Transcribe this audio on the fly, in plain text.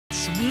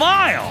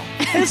smile.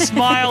 His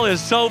smile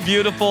is so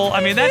beautiful.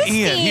 I mean, that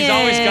Ian, he's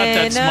always got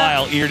that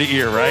smile ear to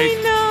ear, right?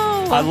 I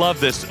know. I love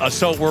this.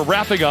 So we're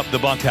wrapping up the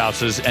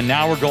bunkhouses, and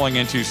now we're going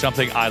into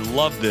something. I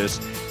love this.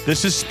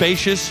 This is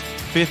Spacious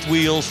fifth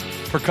wheels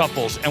for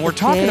couples, and we're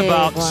talking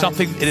about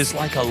something that is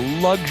like a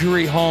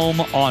luxury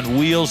home on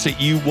wheels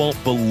that you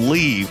won't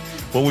believe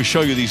when we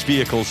show you these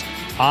vehicles.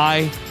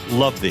 I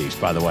love these,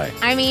 by the way.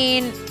 I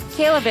mean,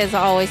 Caleb is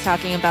always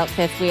talking about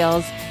fifth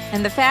wheels,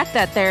 and the fact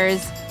that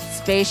there's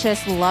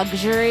spacious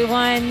luxury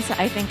ones,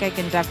 I think I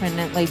can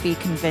definitely be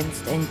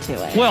convinced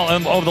into it. Well,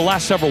 over the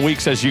last several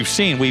weeks, as you've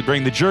seen, we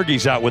bring the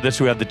Jergies out with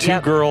us. We have the two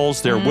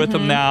girls. They're with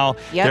them now.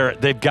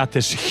 They've got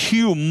this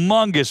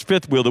humongous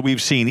fifth wheel that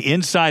we've seen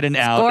inside and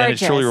out, and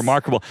it's really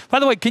remarkable.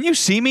 By the way, can you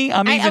see me?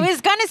 I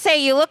was going to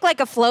say you look like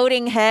a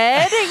floating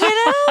head,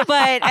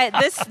 but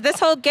this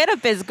whole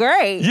getup is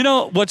great. You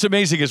know, what's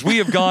amazing is we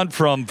have gone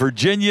from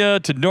Virginia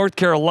to North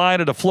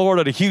Carolina to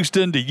Florida to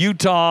Houston to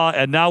Utah,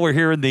 and now we're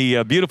here in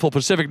the beautiful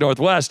Pacific Northwest,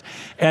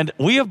 and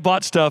we have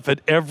bought stuff at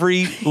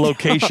every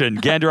location,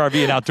 Gander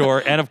RV and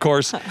Outdoor, and of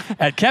course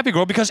at Camping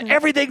World, because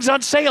everything's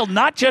on sale.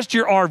 Not just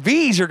your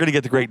RVs are going to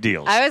get the great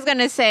deals. I was going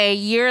to say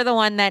you're the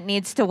one that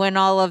needs to win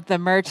all of the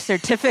merch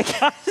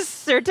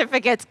certificates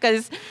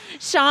because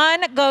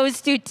Sean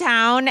goes to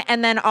town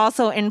and then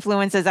also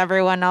influences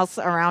everyone else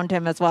around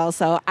him as well.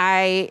 So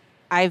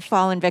I've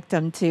fallen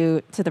victim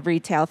to the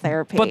retail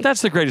therapy. But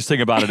that's the greatest thing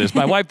about it is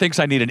my wife thinks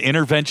I need an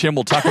intervention.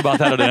 We'll talk about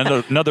that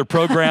at another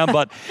program.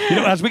 But,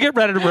 as we get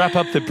ready to wrap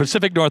up the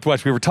Pacific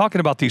Northwest, we were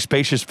talking about these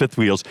spacious fifth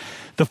wheels.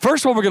 The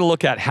first one we're going to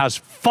look at has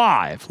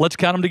 5, let's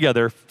count them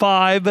together,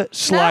 5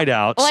 slide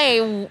outs.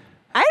 Wait,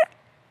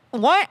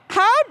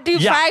 how do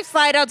 5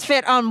 slide outs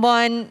fit on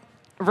one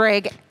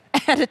rig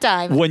at a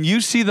time? When you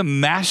see the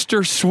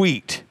master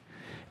suite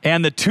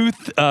and the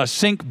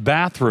two-sink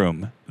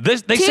bathroom,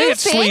 they say it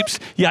sleeps.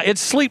 Yeah, it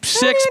sleeps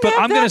 6, but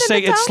I'm going to say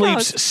it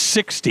sleeps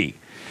 60.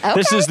 Okay.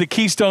 This is the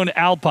Keystone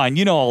Alpine.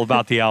 You know all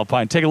about the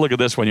Alpine. Take a look at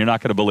this one. You're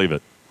not going to believe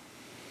it.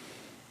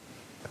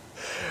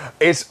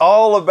 It's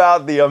all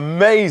about the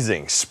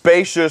amazing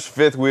spacious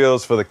fifth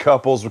wheels for the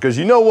couples, because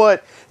you know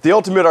what? The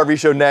Ultimate RV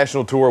Show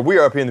National Tour, we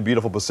are up here in the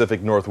beautiful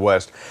Pacific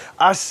Northwest.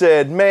 I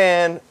said,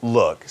 man,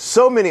 look,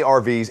 so many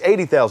RVs,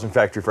 80,000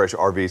 factory fresh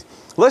RVs.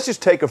 Let's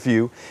just take a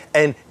few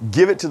and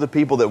give it to the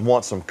people that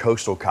want some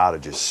coastal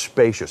cottages,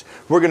 spacious.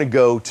 We're going to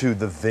go to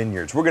the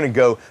vineyards. We're going to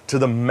go to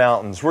the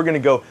mountains. We're going to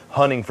go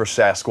hunting for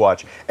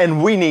Sasquatch.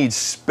 And we need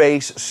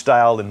space,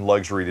 style, and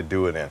luxury to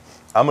do it in.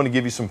 I'm going to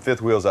give you some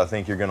fifth wheels I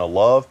think you're going to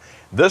love.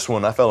 This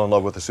one I fell in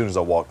love with as soon as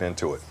I walked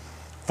into it.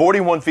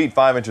 41 feet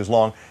 5 inches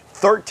long,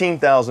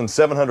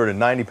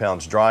 13,790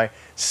 pounds dry,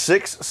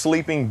 6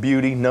 sleeping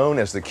beauty known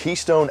as the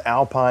Keystone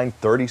Alpine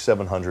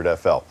 3700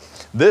 FL.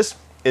 This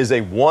is a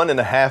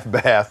 1.5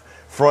 bath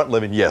front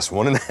living. Yes,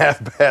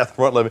 1.5 bath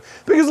front living.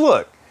 Because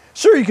look,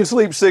 sure you can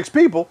sleep 6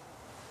 people,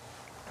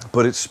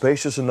 but it's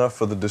spacious enough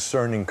for the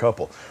discerning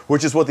couple,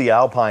 which is what the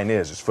Alpine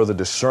is. It's for the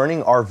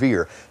discerning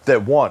RVer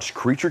that wants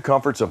creature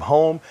comforts of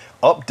home,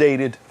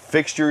 updated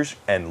fixtures,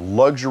 and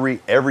luxury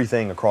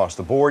everything across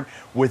the board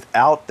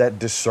without that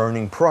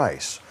discerning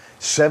price.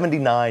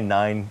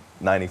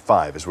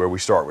 $79,995 is where we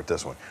start with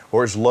this one,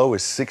 or as low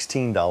as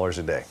 $16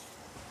 a day.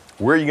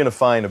 Where are you going to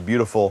find a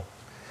beautiful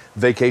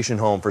vacation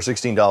home for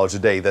 $16 a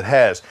day that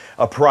has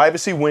a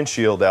privacy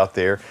windshield out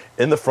there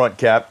in the front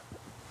cap,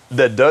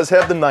 that does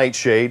have the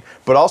nightshade,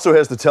 but also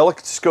has the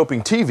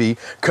telescoping TV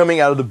coming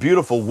out of the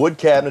beautiful wood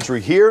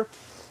cabinetry here,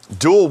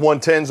 dual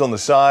 110s on the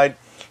side,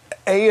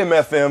 AM,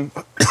 FM,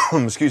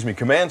 excuse me,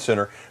 command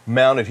center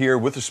mounted here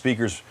with the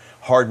speakers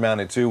hard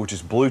mounted too, which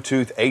is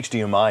Bluetooth,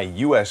 HDMI,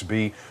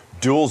 USB,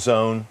 dual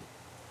zone,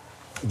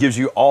 gives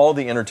you all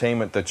the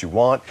entertainment that you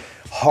want.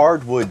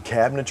 Hardwood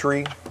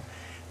cabinetry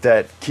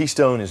that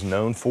Keystone is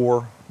known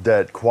for,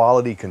 that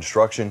quality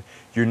construction.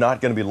 You're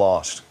not going to be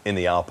lost in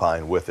the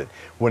Alpine with it.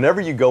 Whenever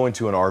you go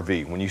into an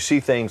RV, when you see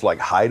things like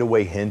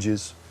hideaway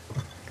hinges,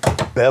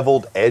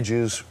 beveled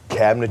edges,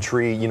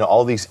 cabinetry,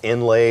 all these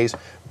inlays,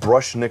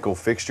 brushed nickel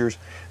fixtures,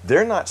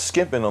 they're not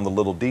skimping on the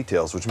little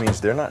details, which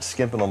means they're not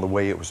skimping on the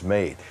way it was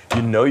made.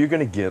 You know you're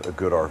going to get a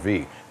good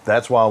RV.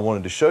 That's why I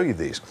wanted to show you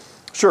these.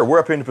 Sure, we're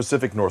up in the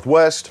Pacific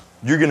Northwest.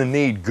 You're going to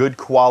need good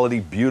quality,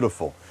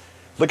 beautiful.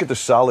 Look at the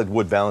solid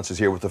wood valances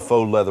here with the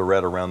faux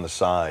leatherette around the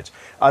sides.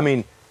 I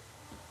mean,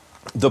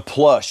 the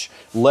plush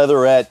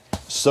leatherette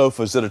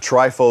sofas that are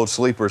trifold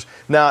sleepers.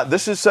 Now,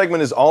 this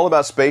segment is all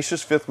about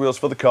spacious fifth wheels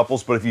for the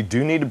couples, but if you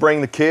do need to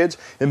bring the kids,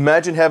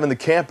 imagine having the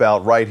camp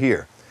out right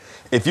here.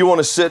 If you want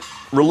to sit,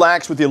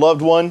 relax with your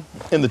loved one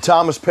in the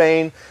Thomas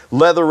Paine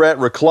leatherette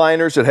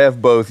recliners that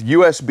have both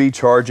USB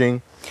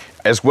charging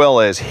as well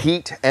as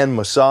heat and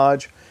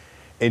massage,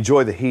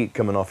 enjoy the heat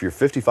coming off your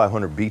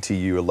 5,500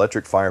 BTU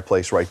electric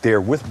fireplace right there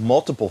with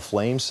multiple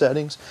flame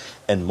settings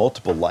and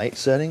multiple light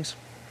settings.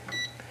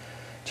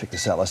 Check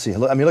this out. Let's see.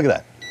 Look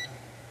at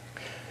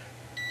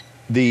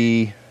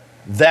that.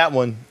 That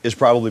one is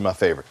probably my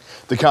favorite.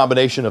 The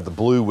combination of the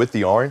blue with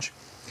the orange.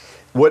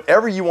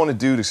 Whatever you want to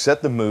do to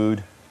set the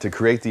mood, to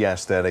create the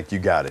aesthetic, you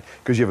got it.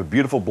 Because you have a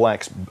beautiful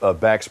black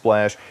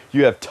backsplash.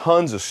 You have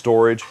tons of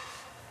storage.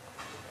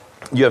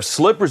 You have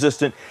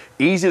slip-resistant,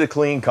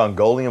 easy-to-clean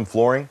Congolium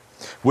flooring,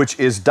 which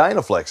is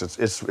Dynaflex.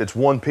 It's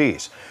one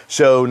piece.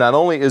 So not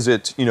only is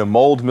it, you know,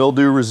 mold,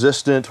 mildew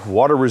resistant,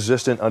 water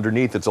resistant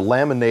underneath, it's a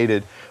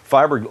laminated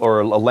fiber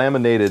or a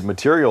laminated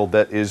material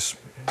that is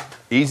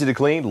easy to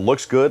clean,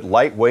 looks good,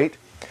 lightweight.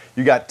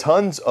 You got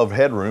tons of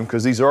headroom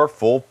because these are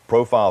full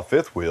profile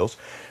fifth wheels,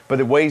 but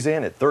it weighs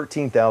in at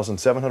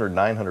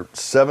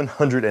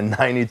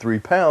 13,793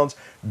 pounds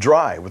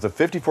dry with a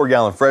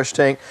 54-gallon fresh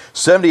tank,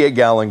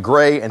 78-gallon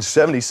gray, and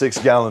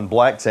 76-gallon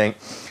black tank.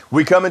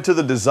 We come into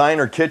the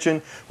designer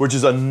kitchen, which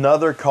is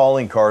another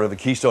calling card of the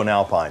Keystone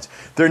Alpines.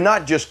 They're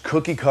not just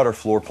cookie cutter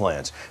floor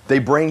plans. They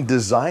bring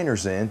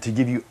designers in to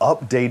give you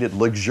updated,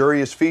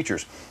 luxurious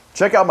features.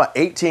 Check out my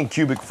 18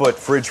 cubic foot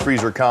fridge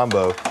freezer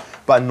combo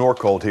by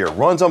Norcold here.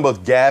 Runs on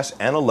both gas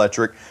and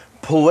electric,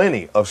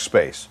 plenty of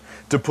space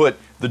to put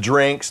the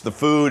drinks, the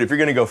food. If you're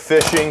gonna go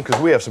fishing,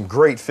 because we have some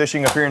great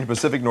fishing up here in the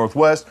Pacific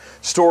Northwest,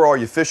 store all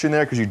your fish in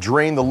there because you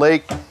drain the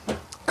lake,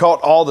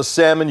 caught all the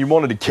salmon you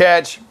wanted to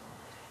catch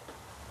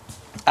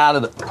out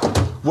of the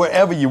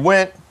wherever you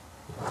went.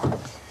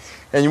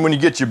 And when you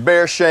get your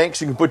bear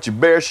shanks, you can put your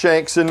bear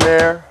shanks in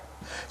there.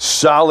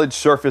 Solid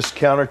surface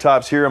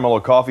countertops here in my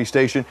little coffee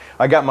station.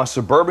 I got my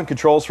Suburban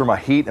controls for my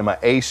heat and my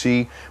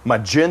AC, my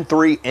Gen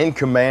 3 in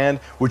command,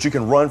 which you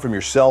can run from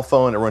your cell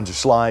phone. It runs your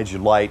slides,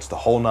 your lights, the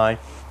whole nine.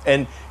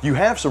 And you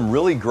have some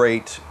really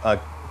great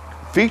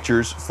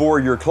features for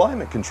your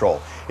climate control.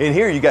 In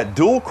here, you got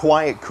dual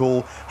quiet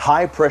cool,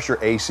 high pressure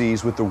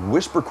ACs with the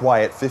Whisper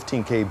Quiet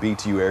 15K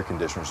BTU air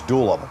conditioners,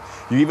 dual of them.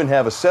 You even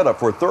have a setup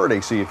for a third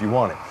AC if you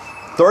want it.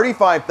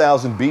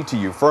 35,000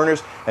 BTU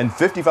furnace and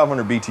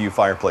 5,500 BTU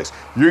fireplace.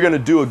 You're gonna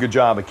do a good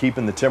job of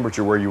keeping the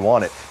temperature where you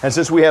want it. And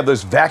since we have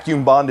those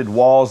vacuum bonded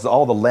walls,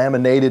 all the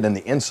laminated and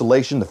the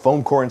insulation, the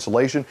foam core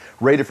insulation,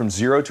 rated from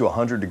 0 to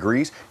 100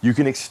 degrees, you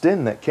can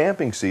extend that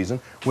camping season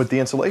with the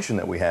insulation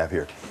that we have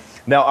here.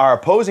 Now, our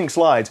opposing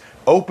slides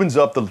opens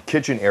up the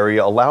kitchen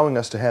area, allowing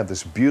us to have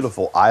this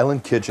beautiful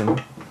island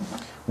kitchen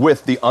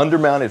with the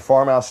undermounted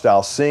farmhouse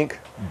style sink,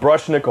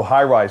 brushed nickel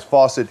high-rise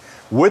faucet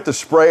with the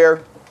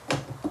sprayer.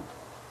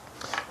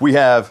 We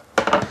have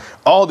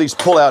all these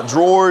pull-out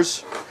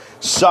drawers,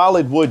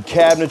 solid wood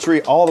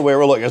cabinetry all the way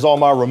around. Look, there's all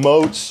my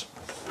remotes.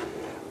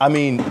 I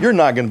mean, you're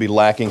not going to be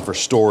lacking for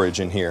storage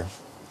in here.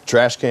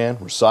 Trash can,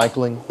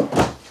 recycling.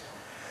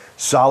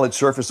 Solid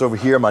surface over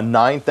here, my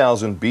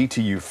 9,000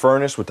 BTU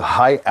furnace with the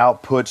high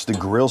outputs, the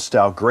grill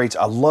style grates.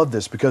 I love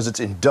this because it's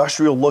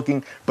industrial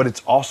looking, but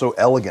it's also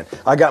elegant.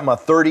 I got my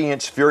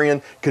 30-inch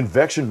Furion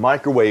convection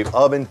microwave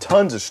oven,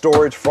 tons of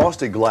storage,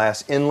 frosted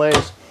glass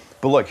inlays.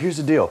 But look, here's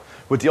the deal.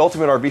 With the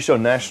Ultimate RV Show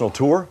National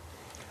Tour,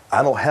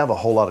 I don't have a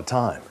whole lot of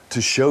time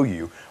to show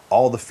you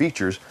all the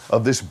features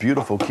of this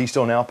beautiful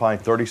Keystone Alpine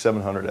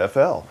 3700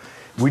 FL.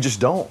 We just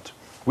don't.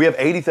 We have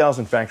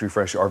 80,000 factory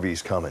fresh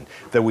RVs coming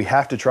that we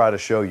have to try to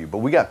show you, but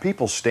we got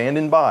people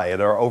standing by at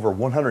our over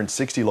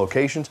 160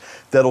 locations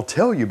that'll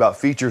tell you about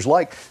features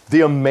like the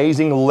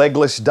amazing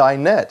legless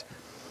dinette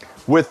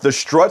with the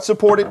strut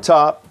supported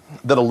top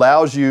that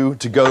allows you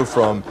to go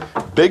from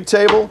big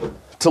table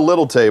to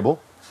little table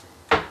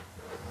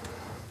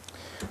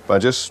by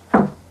just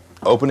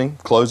opening,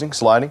 closing,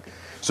 sliding.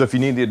 So if you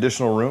need the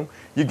additional room,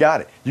 you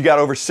got it. You got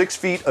over 6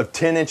 feet of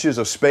 10 inches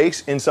of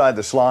space inside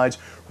the slides,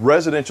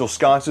 residential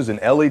sconces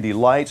and LED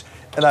lights.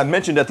 And I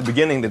mentioned at the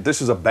beginning that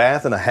this is a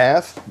bath and a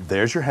half.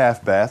 There's your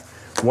half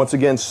bath. Once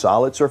again,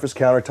 solid surface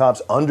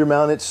countertops,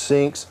 undermounted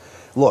sinks.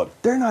 Look,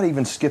 they're not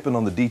even skipping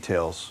on the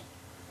details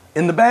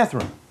in the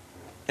bathroom.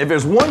 If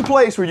there's one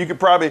place where you could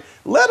probably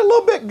let a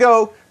little bit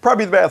go,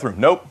 probably the bathroom.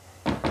 Nope.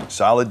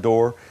 Solid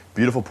door,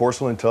 beautiful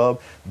porcelain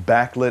tub,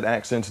 backlit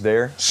accents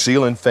there,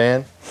 ceiling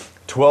fan,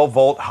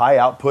 12-volt high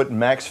output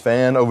max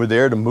fan over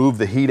there to move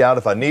the heat out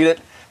if I need it.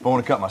 If I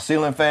want to cut my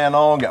ceiling fan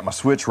on, got my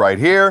switch right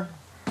here.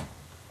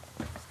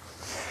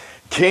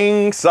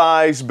 King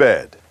size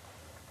bed,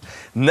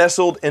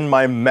 nestled in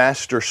my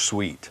master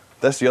suite.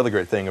 That's the other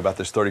great thing about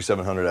this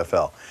 3700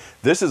 FL.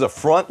 This is a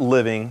front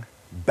living,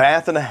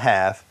 bath and a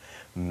half,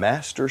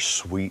 master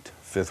suite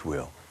fifth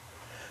wheel.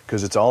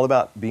 Because it's all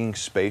about being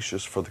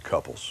spacious for the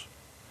couples.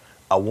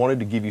 I wanted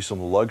to give you some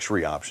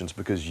luxury options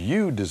because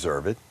you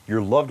deserve it. Your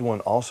loved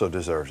one also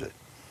deserves it.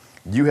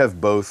 You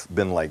have both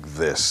been like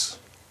this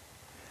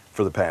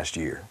for the past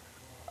year.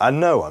 I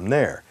know, I'm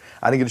there.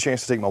 I didn't get a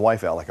chance to take my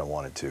wife out like I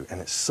wanted to, and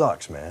it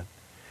sucks, man.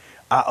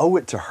 I owe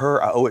it to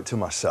her, I owe it to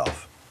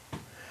myself.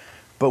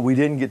 But we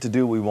didn't get to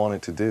do what we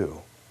wanted to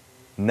do.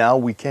 Now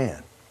we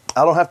can.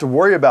 I don't have to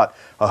worry about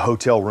a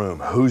hotel room,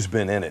 who's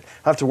been in it.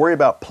 I have to worry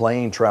about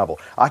plane travel.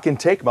 I can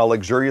take my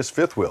luxurious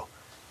fifth wheel,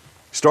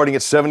 starting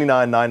at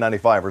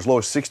 $79,995 or as low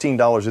as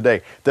 $16 a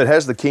day, that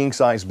has the king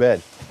size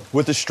bed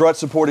with the strut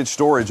supported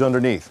storage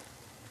underneath,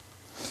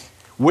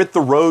 with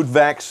the road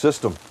vac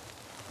system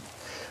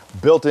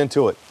built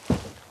into it,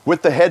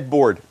 with the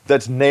headboard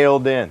that's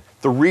nailed in,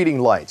 the reading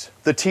lights,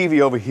 the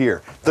TV over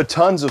here, the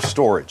tons of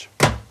storage.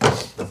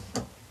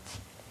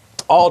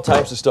 All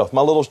types of stuff.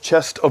 My little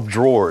chest of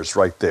drawers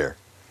right there.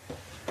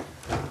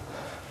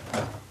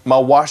 My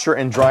washer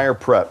and dryer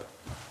prep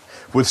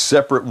with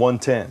separate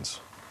 110s.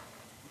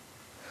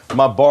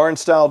 My barn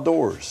style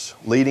doors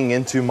leading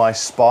into my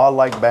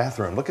spa-like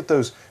bathroom. Look at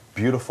those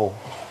beautiful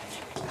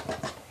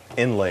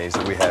inlays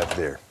that we have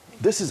there.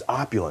 This is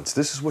opulence.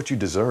 This is what you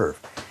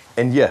deserve.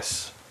 And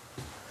yes,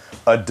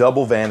 a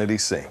double vanity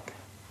sink.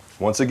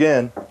 Once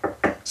again,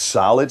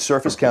 solid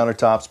surface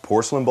countertops,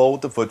 porcelain bowl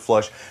with the foot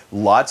flush,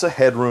 lots of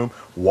headroom,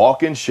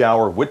 walk-in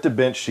shower with the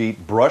bench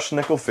sheet, brushed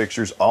nickel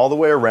fixtures all the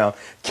way around.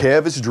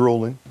 Kev is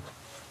drooling.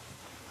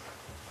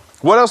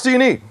 What else do you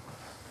need?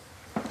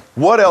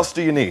 What else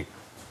do you need?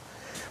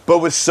 But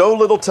with so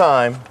little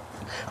time,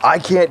 I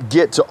can't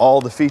get to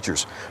all the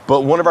features,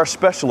 but one of our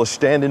specialists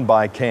standing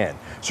by can.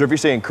 So if you're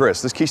saying,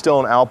 Chris, this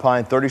Keystone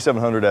Alpine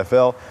 3700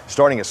 FL,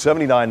 starting at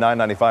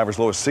 $79,995 or as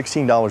low as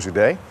 $16 a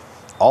day,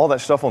 all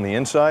that stuff on the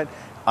inside,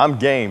 I'm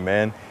game,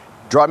 man.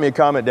 Drop me a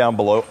comment down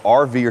below,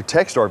 RV or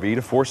text RV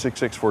to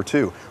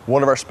 46642.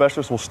 One of our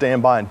specialists will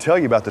stand by and tell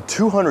you about the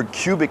 200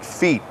 cubic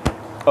feet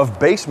of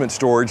basement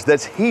storage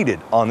that's heated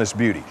on this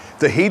beauty.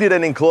 The heated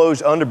and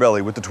enclosed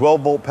underbelly with the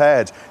 12-volt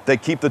pads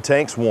that keep the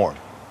tanks warm.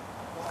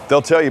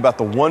 They'll tell you about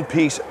the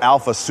one-piece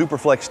Alpha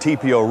Superflex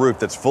TPO roof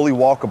that's fully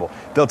walkable.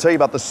 They'll tell you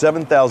about the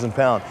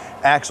 7,000-pound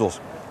axles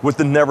with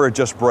the never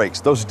adjust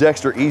brakes. Those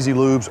Dexter Easy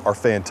Lubes are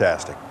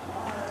fantastic.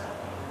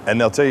 And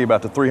they'll tell you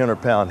about the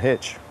 300-pound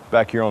hitch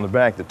back here on the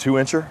back, the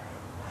 2-incher.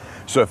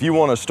 So if you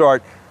want to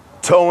start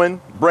towing,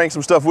 bring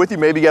some stuff with you.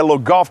 Maybe you got a little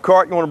golf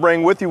cart you want to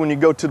bring with you when you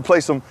go to play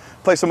some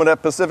of that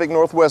Pacific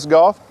Northwest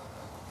golf.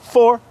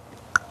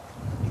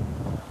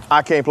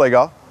 I can't play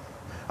golf.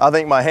 I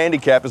think my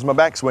handicap is my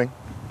backswing.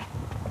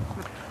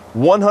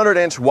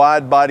 100-inch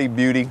wide body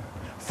beauty,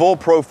 full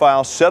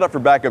profile, set up for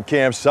backup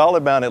cams,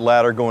 solid mounted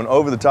ladder going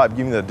over the top,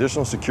 giving you the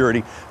additional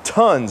security,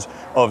 tons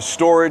of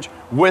storage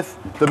with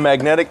the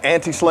magnetic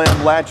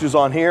anti-slam latches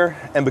on here.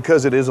 And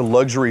because it is a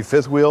luxury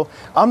fifth wheel,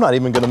 I'm not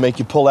even going to make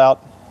you pull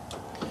out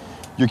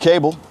your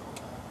cable.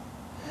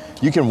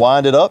 You can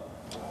wind it up,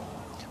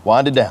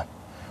 wind it down,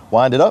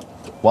 wind it up,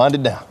 wind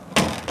it down.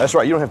 That's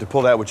right, you don't have to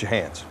pull that with your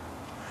hands,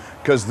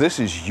 because this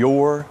is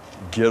your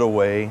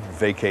getaway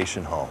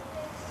vacation home.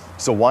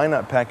 So why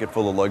not pack it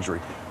full of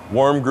luxury?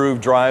 Worm groove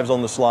drives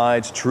on the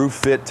slides, true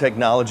fit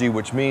technology,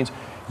 which means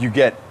you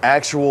get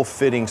actual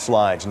fitting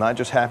slides, not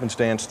just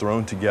happenstance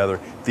thrown together.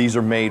 These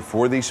are made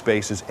for these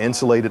spaces,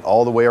 insulated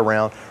all the way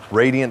around,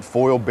 radiant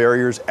foil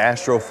barriers,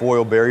 astro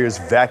foil barriers,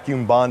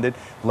 vacuum bonded,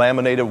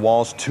 laminated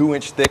walls,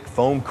 2-inch thick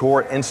foam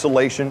core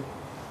insulation.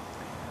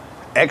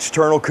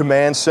 External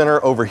command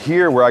center over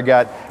here where I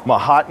got my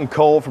hot and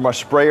cold for my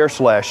sprayer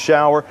 /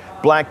 shower,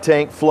 black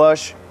tank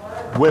flush,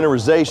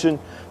 winterization.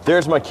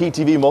 There's my Key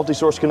TV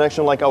multi-source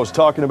connection like I was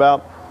talking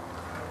about.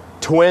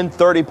 Twin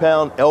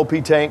 30-pound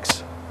LP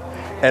tanks.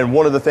 And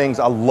one of the things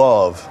I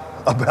love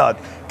about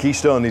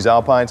Keystone, these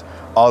Alpines,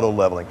 auto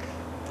leveling.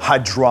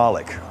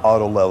 Hydraulic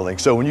auto leveling.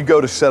 So when you go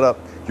to set up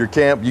your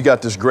camp, you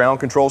got this ground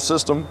control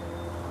system.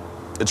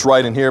 It's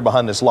right in here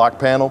behind this lock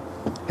panel.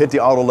 Hit the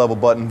auto level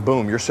button,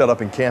 boom, you're set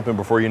up and camping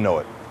before you know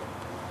it.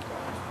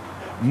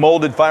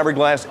 Molded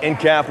fiberglass end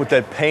cap with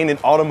that painted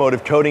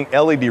automotive coating,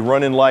 LED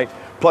running light.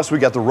 Plus we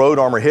got the Road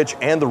Armor hitch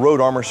and the Road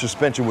Armor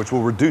suspension, which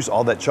will reduce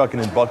all that chucking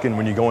and bucking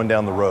when you're going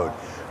down the road.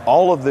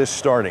 All of this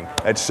starting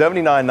at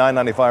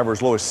 $79,995 or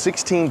as low as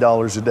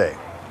 $16 a day.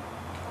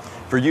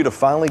 For you to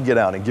finally get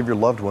out and give your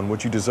loved one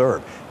what you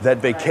deserve. That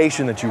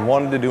vacation that you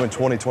wanted to do in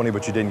 2020,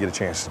 but you didn't get a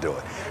chance to do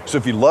it. So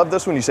if you love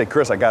this one, you say,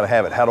 Chris, I gotta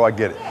have it. How do I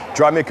get it?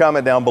 Drop me a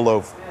comment down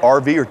below,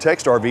 RV or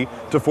text RV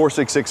to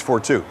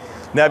 46642.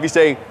 Now if you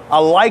say, I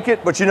like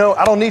it, but you know,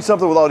 I don't need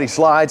something with all these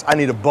slides. I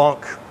need a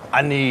bunk.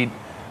 I need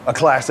a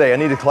Class A, I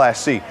need a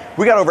Class C.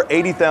 We got over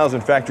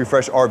 80,000 factory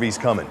fresh RVs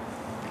coming.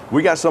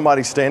 We got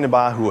somebody standing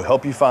by who will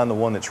help you find the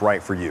one that's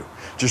right for you.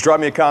 Just drop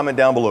me a comment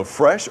down below,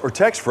 fresh, or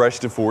text fresh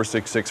to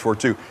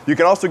 46642. You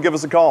can also give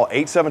us a call,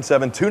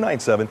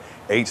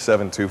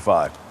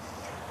 877-297-8725.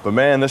 But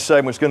man, this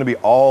segment's gonna be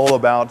all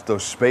about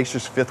those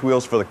spacious fifth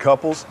wheels for the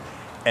couples,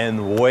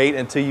 and wait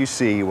until you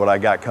see what I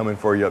got coming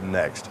for you up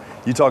next.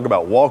 You talk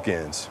about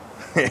walk-ins.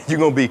 You're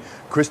gonna be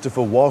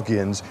Christopher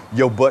Walk-ins,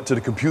 your butt to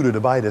the computer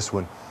to buy this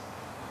one.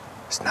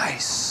 It's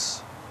nice.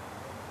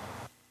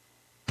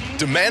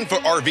 Demand for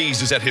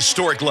RVs is at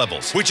historic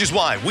levels, which is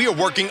why we are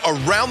working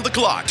around the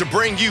clock to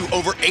bring you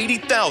over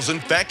 80,000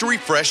 factory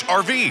fresh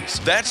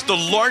RVs. That's the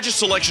largest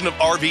selection of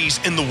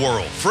RVs in the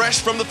world. Fresh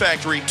from the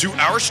factory to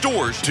our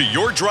stores to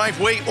your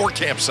driveway or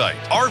campsite.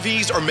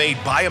 RVs are made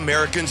by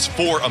Americans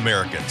for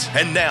Americans.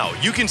 And now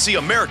you can see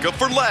America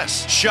for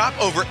less. Shop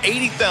over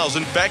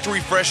 80,000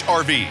 factory fresh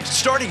RVs,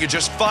 starting at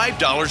just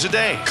 $5 a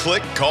day.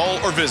 Click, call,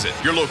 or visit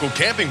your local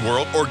Camping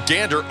World or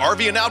Gander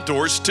RV and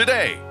Outdoors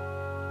today.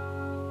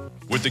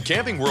 With the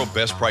Camping World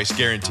Best Price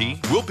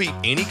Guarantee, we'll beat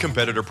any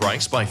competitor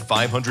price by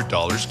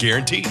 $500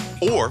 guaranteed,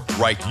 or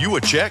write you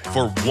a check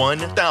for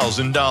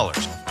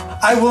 $1,000.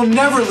 I will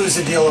never lose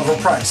a deal over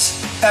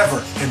price,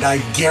 ever, and I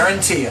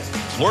guarantee it.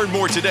 Learn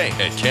more today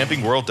at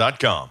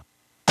campingworld.com.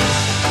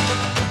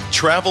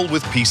 Travel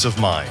with peace of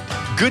mind.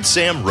 Good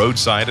Sam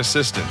Roadside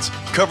Assistance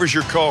covers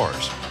your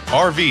cars,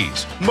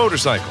 RVs,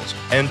 motorcycles,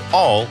 and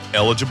all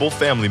eligible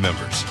family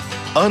members.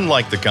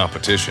 Unlike the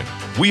competition,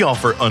 we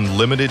offer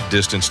unlimited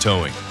distance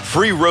towing,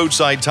 free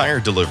roadside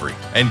tire delivery,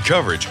 and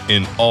coverage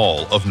in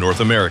all of North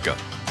America.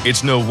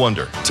 It's no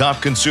wonder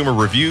top consumer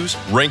reviews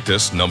ranked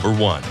us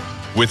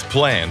 #1. With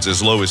plans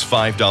as low as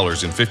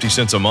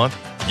 $5.50 a month,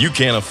 you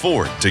can't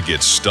afford to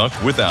get stuck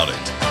without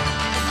it.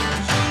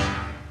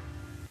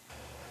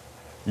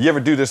 You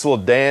ever do this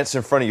little dance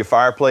in front of your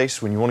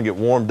fireplace when you want to get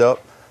warmed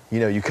up? You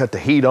know, you cut the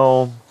heat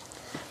on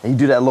and you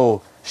do that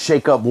little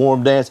shake up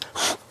warm dance.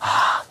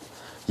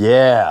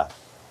 Yeah.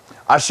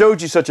 I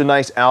showed you such a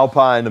nice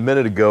Alpine a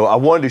minute ago. I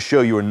wanted to show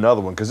you another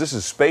one because this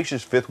is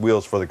spacious fifth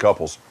wheels for the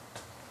couples.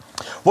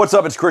 What's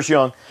up? It's Chris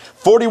Young.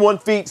 41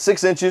 feet,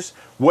 6 inches,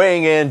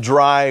 weighing in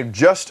dry,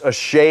 just a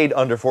shade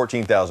under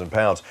 14,000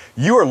 pounds.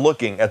 You are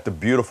looking at the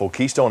beautiful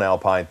Keystone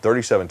Alpine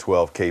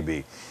 3712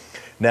 KB.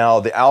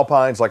 Now, the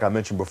Alpines, like I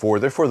mentioned before,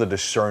 they're for the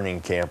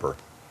discerning camper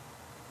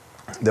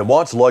that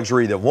wants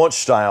luxury, that wants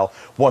style,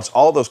 wants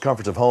all those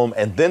comforts of home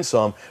and then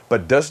some,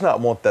 but does not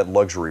want that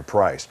luxury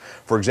price.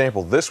 For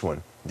example, this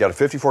one, got a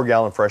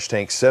 54-gallon fresh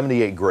tank,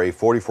 78 gray,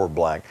 44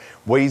 black,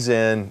 weighs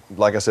in,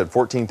 like I said,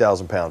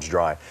 14,000 pounds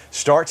dry,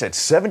 starts at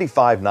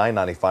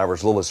 $75,995 or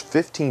as little as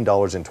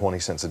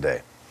 $15.20 a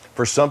day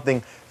for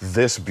something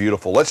this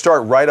beautiful. Let's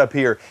start right up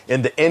here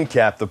in the end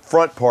cap, the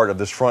front part of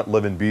this front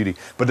living beauty.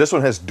 But this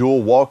one has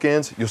dual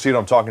walk-ins. You'll see what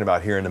I'm talking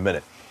about here in a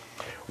minute.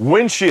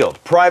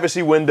 Windshield,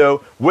 privacy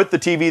window with the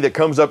TV that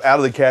comes up out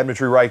of the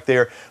cabinetry right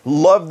there.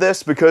 Love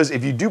this because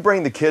if you do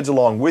bring the kids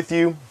along with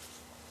you,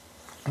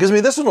 because, I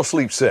mean, this one will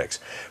sleep 6.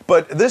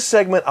 But this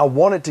segment, I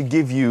wanted to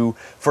give you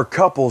for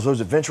couples,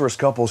 those adventurous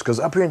couples, because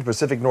up here in the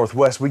Pacific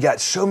Northwest, we got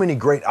so many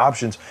great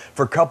options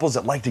for couples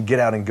that like to get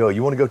out and go.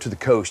 You want to go to the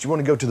coast. You want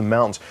to go to the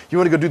mountains. You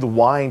want to go do the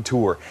wine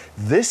tour.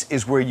 This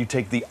is where you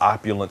take the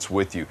opulence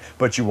with you,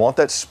 but you want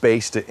that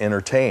space to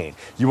entertain.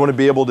 You want to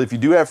be able to, if you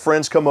do have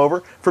friends come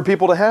over, for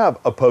people to have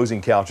opposing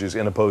couches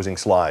and opposing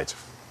slides.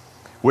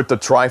 With the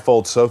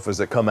trifold sofas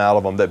that come out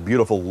of them, that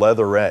beautiful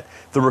leatherette,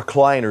 the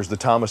recliners, the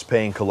Thomas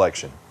Paine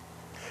collection.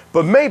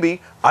 But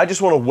maybe I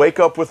just want to wake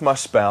up with my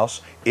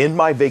spouse in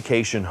my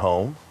vacation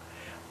home,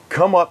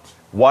 come up,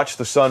 watch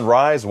the sun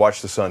rise,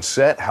 watch the sun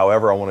set,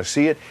 however I want to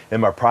see it,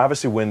 in my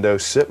privacy window,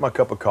 sip my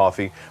cup of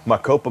coffee, my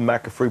Copa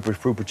Maca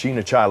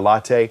Frappuccino chai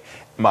latte,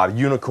 my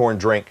unicorn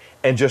drink,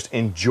 and just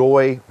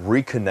enjoy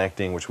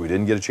reconnecting, which we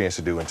didn't get a chance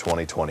to do in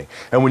 2020.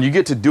 And when you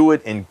get to do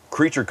it in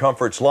creature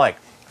comforts like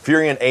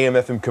Furion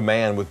AM/FM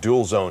command with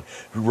dual zone,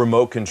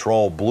 remote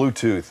control,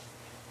 Bluetooth,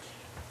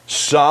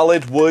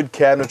 solid wood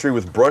cabinetry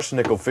with brushed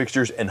nickel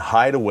fixtures and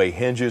hideaway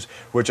hinges,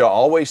 which I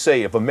always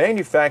say, if a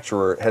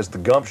manufacturer has the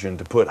gumption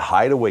to put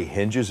hideaway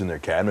hinges in their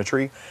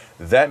cabinetry,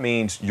 that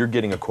means you're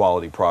getting a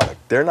quality product.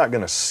 They're not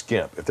going to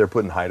skimp if they're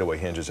putting hideaway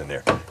hinges in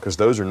there, because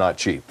those are not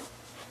cheap.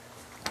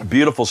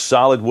 Beautiful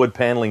solid wood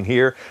paneling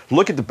here.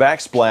 Look at the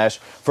backsplash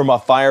for my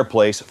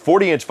fireplace.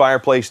 40-inch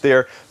fireplace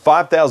there,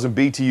 5,000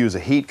 BTUs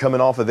of heat coming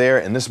off of there,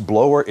 and this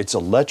blower, it's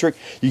electric.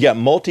 You got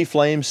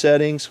multi-flame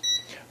settings,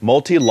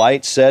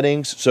 multi-light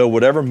settings, so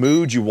whatever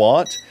mood you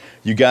want,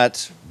 you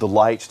got the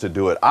lights to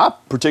do it. I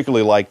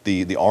particularly like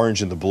the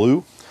orange and the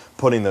blue,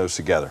 putting those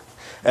together.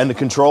 And the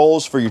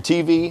controls for your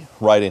TV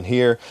right in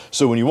here.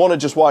 So when you want to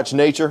just watch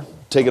nature,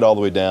 take it all the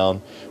way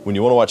down. When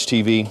you want to watch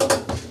TV,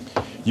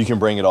 you can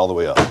bring it all the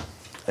way up.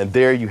 And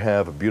there you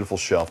have a beautiful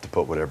shelf to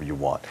put whatever you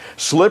want.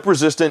 Slip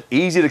resistant,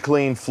 easy to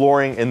clean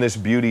flooring in this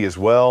beauty as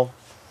well.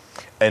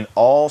 And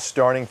all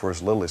starting for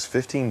as little as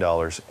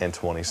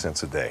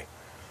 $15.20 a day.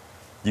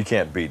 You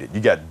can't beat it.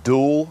 You got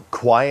dual,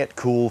 quiet,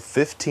 cool,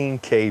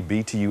 15K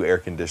BTU air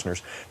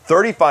conditioners,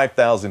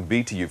 35,000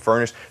 BTU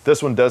furnace.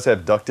 This one does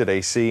have ducted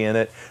AC in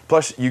it.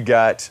 Plus, you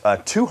got a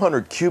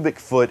 200 cubic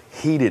foot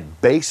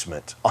heated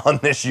basement on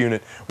this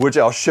unit, which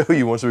I'll show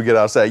you once we get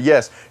outside.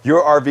 Yes,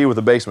 your RV with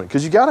a basement,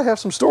 because you got to have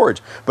some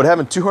storage. But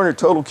having 200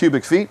 total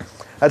cubic feet,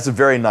 that's a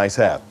very nice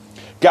have.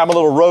 Got my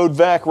little road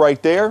vac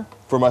right there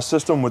for my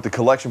system with the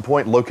collection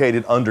point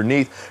located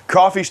underneath.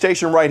 Coffee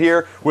station right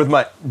here with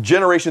my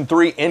Generation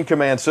 3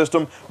 in-command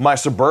system. My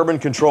Suburban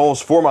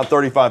controls for my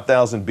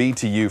 35,000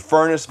 BTU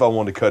furnace. If I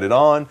want to cut it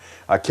on,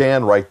 I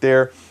can right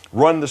there.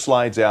 Run the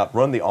slides out,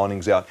 run the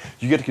awnings out.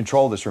 You get to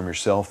control this from your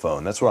cell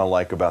phone. That's what I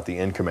like about the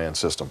in-command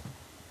system.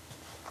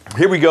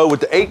 Here we go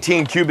with the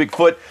 18 cubic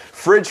foot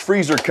fridge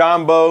freezer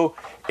combo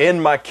in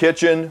my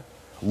kitchen.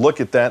 Look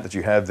at that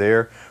you have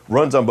there.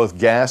 Runs on both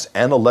gas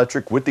and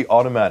electric with the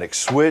automatic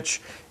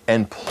switch.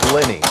 And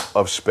plenty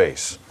of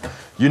space.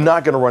 You're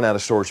not going to run out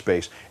of storage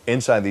space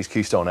inside these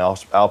Keystone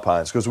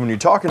Alpines, because when you're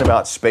talking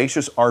about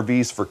spacious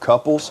RVs for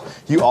couples,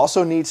 you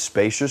also need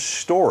spacious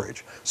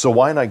storage. So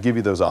why not give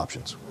you those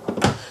options?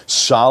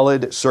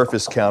 Solid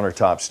surface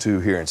countertops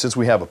too here. And since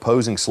we have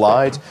opposing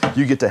slides,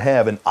 you get to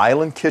have an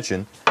island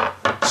kitchen,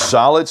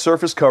 solid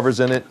surface covers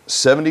in it,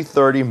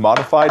 70/30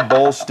 modified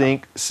bowl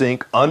sink,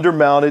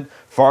 undermounted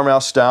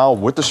farmhouse style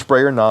with the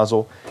sprayer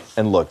nozzle.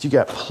 And look, you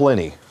got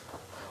plenty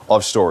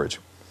of storage.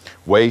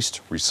 Waste,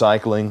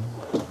 recycling,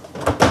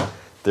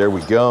 there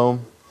we go.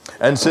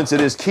 And since it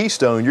is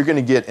Keystone, you're going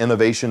to get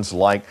innovations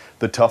like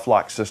the Tough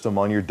Lock system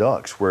on your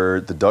ducts, where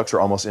the ducts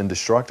are almost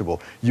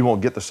indestructible. You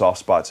won't get the soft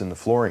spots in the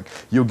flooring.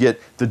 You'll get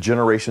the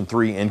Generation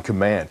 3 in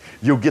command.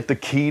 You'll get the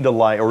key to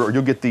light, or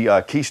you'll get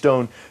the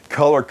Keystone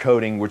color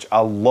coding, which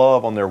I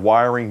love on their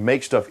wiring.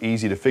 Make stuff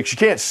easy to fix. You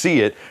can't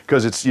see it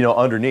because it's, you know,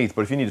 underneath,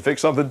 but if you need to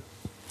fix something,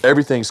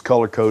 everything's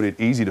color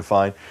coded, easy to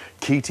find.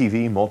 Key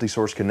TV,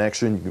 multi-source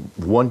connection,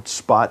 one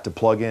spot to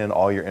plug in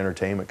all your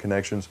entertainment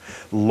connections.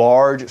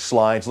 Large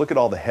slides. Look at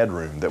all the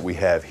headroom that we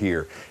have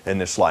here in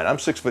this slide. I'm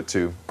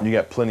 6'2", you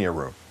got plenty of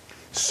room.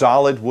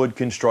 Solid wood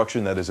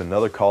construction, that is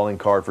another calling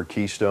card for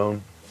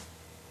Keystone.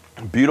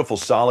 Beautiful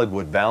solid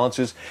wood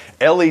balances,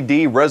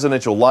 LED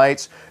residential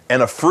lights,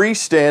 and a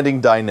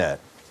freestanding dinette.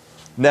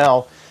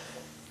 Now,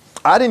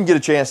 I didn't get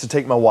a chance to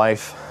take my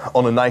wife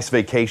on a nice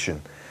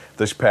vacation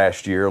this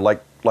past year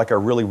like I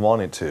really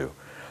wanted to.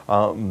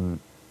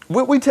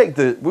 We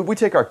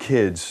take our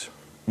kids,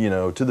 you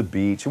know, to the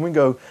beach, and we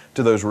go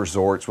to those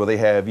resorts where they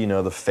have, you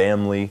know, the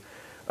family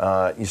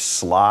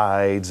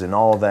slides and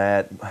all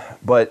that.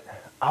 But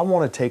I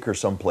want to take her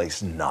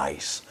someplace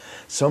nice,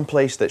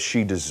 someplace that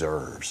she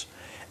deserves.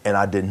 And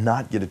I did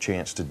not get a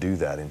chance to do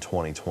that in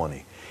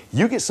 2020.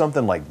 You get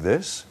something like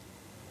this.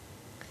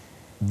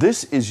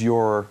 This is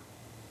your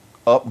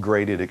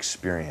upgraded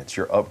experience,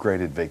 your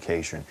upgraded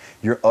vacation,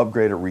 your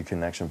upgraded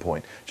reconnection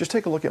point. Just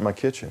take a look at my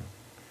kitchen.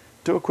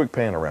 Do a quick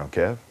pan around,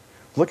 Kev.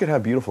 Look at how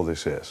beautiful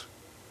this is.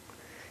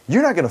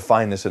 You're not going to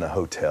find this in a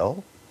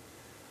hotel.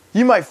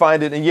 You might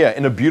find it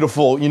in a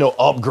beautiful, you know,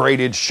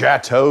 upgraded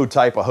chateau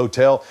type of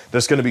hotel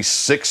that's going to be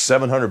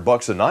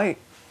 $600-700 a night.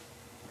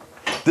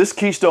 This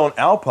Keystone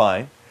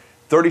Alpine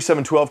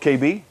 3712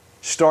 kb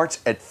starts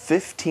at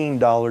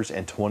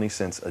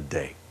 $15.20 a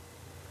day.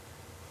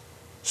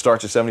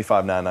 Starts at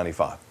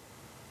 $75,995.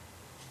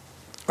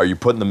 Are you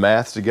putting the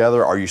math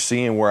together? Are you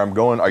seeing where I'm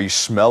going? Are you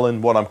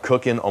smelling what I'm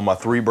cooking on my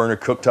 3-burner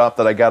cooktop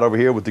that I got over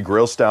here with the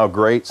grill style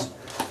grates,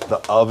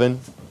 the oven?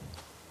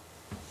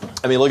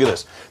 I mean, look at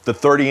this. The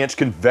 30-inch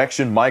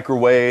convection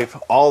microwave,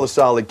 all the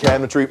solid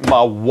cabinetry,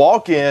 my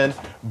walk-in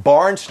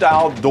barn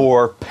style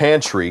door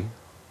pantry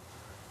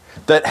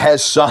that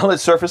has solid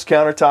surface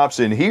countertops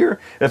in here.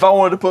 If I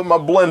wanted to put my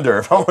blender,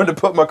 if I wanted to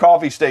put my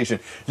coffee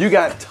station, you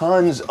got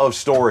tons of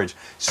storage.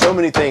 So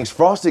many things.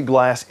 Frosted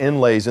glass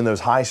inlays in those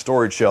high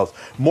storage shelves.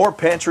 More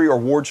pantry or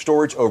ward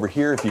storage over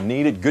here if you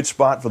need it. Good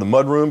spot for the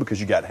mudroom because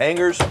you got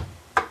hangers.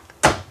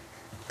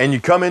 And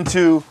you come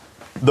into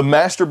the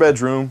master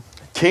bedroom,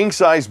 king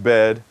size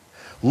bed.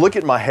 Look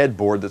at my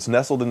headboard that's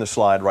nestled in the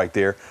slide right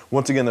there.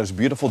 Once again, there's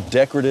beautiful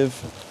decorative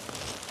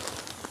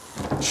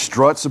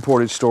strut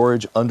supported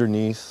storage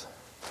underneath.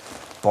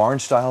 Barn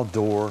style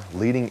door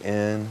leading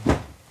in.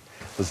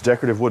 Those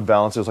decorative wood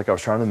balances like I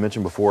was trying to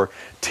mention before.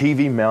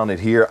 TV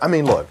mounted here. I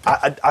mean, look,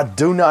 I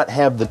do not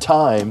have the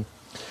time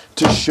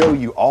to show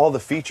you all the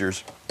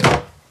features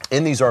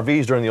in these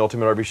RVs during the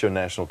Ultimate RV Show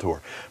National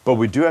Tour. But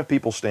we do have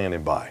people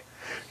standing by.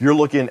 You're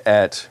looking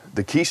at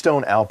the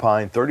Keystone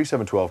Alpine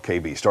 3712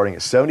 kb starting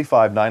at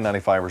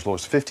 $75,995 or as low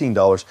as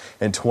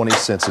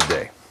 $15.20 a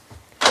day.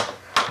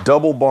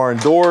 Double barn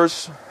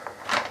doors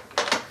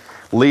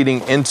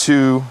leading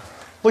into,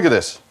 look at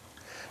this.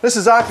 This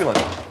is opulent.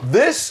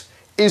 This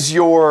is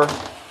your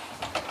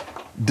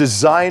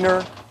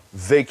designer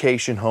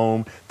vacation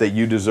home that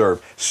you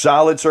deserve.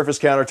 Solid surface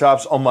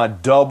countertops on my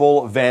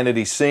double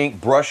vanity sink,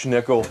 brushed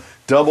nickel,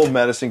 double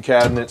medicine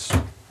cabinets,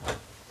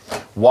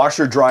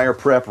 washer dryer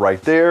prep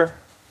right there.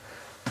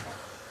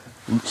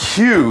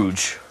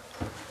 Huge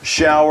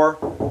shower.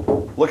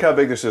 Look how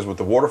big this is with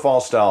the waterfall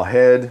style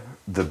head,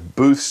 the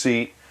booth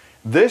seat.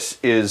 This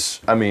is,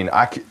 I mean,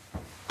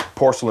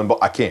 porcelain,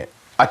 I can't,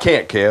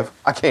 Kev.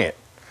 I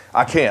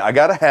can't. I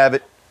gotta have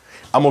it.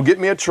 I'm gonna get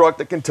me a truck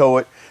that can tow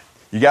it.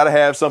 You gotta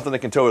have something that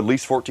can tow at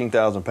least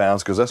 14,000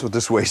 pounds because that's what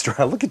this weighs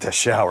around. Look at that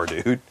shower,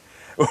 dude.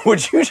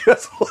 Would you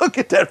just look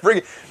at that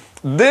friggin'?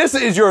 This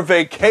is your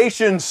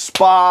vacation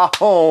spa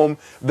home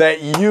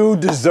that you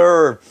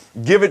deserve.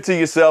 Give it to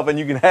yourself and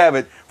you can have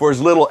it for as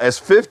little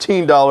as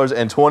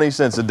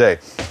 $15.20 a day.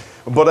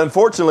 But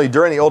unfortunately,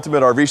 during the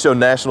Ultimate RV Show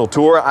National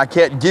Tour, I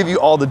can't give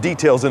you all the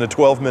details in a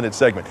 12-minute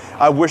segment.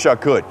 I wish I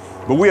could.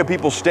 But we have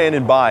people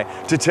standing by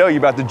to tell you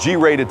about the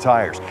G-rated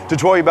tires, to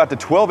tell you about the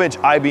 12-inch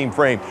I-beam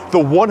frame, the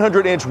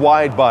 100-inch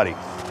wide body,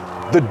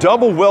 the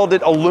double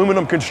welded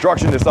aluminum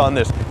construction that's on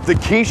this, the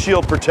key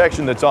shield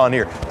protection that's on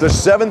here, the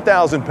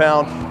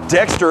 7,000-pound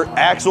Dexter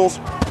axles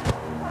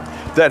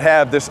that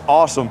have this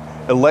awesome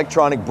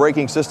electronic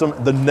braking system,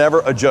 the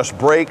never adjust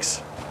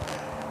brakes,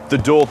 the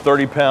dual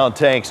 30-pound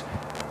tanks,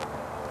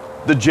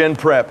 the Gen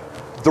Prep,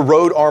 the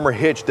Road Armor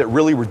hitch that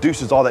really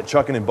reduces all that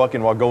chucking and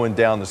bucking while going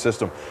down the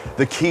system,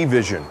 the Key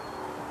Vision,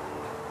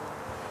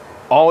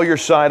 all your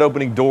side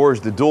opening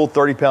doors, the dual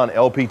 30-pound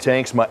LP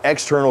tanks, my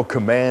external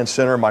command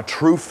center, my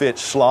True Fit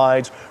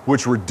slides,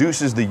 which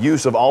reduces the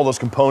use of all those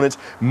components,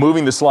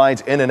 moving the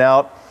slides in and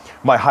out,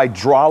 my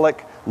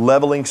hydraulic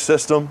leveling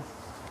system,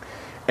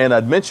 and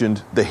I'd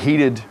mentioned the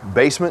heated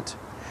basement.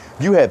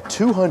 You have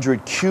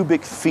 200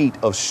 cubic feet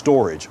of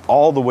storage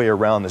all the way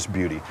around this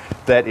beauty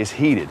that is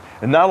heated.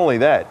 And not only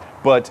that,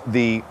 but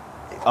the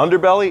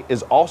underbelly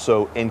is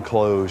also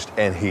enclosed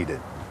and heated.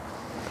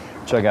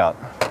 Check out.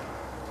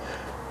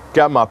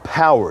 Got my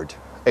powered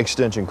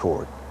extension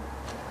cord.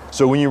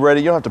 So when you're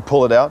ready, you don't have to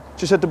pull it out,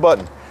 just hit the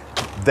button.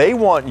 They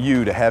want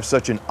you to have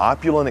such an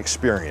opulent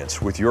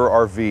experience with your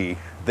RV.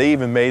 They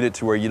even made it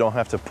to where you don't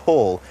have to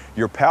pull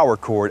your power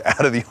cord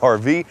out of the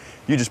RV.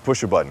 You just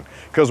push a button.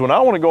 Because when I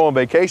want to go on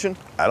vacation,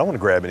 I don't want to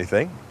grab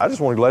anything. I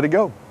just want to let it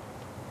go.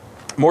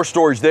 More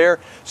storage there.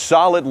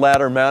 Solid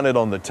ladder mounted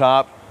on the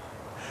top.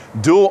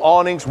 Dual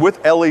awnings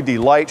with LED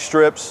light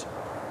strips.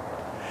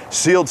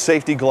 Sealed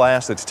safety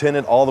glass that's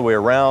tinted all the way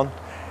around.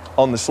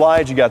 On the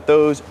slides, you got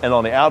those. And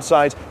on the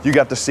outsides, you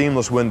got the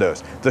seamless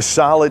windows. The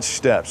solid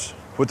steps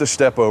with the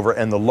step over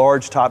and the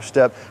large top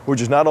step,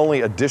 which is not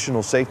only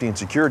additional safety and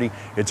security,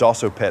 it's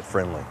also pet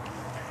friendly.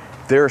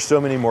 There are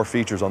so many more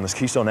features on this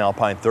Keystone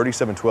Alpine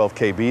 3712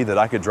 KB that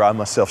I could drive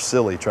myself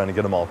silly trying to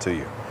get them all to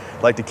you.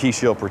 Like the key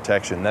shield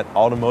protection, that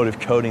automotive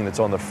coating that's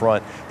on the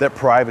front, that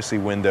privacy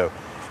window.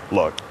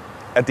 Look,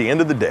 at the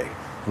end of the day,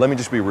 let me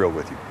just be real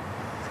with you.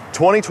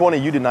 2020,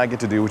 you did not get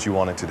to do what you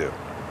wanted to do.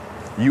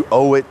 You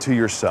owe it to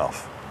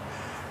yourself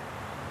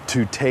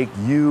to take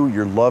you,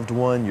 your loved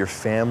one, your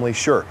family.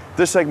 Sure,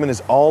 this segment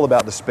is all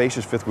about the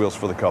spacious fifth wheels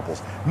for the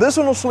couples. This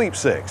one will sleep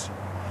 6.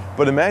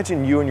 But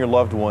imagine you and your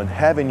loved one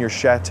having your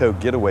chateau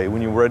getaway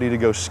when you're ready to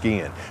go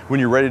skiing, when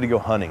you're ready to go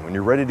hunting, when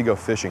you're ready to go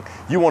fishing.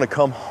 You want to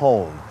come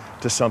home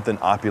to something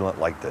opulent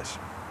like this.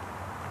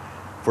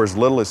 For as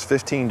little as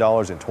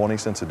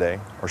 $15.20 a day,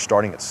 or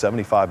starting at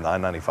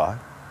 $75,995,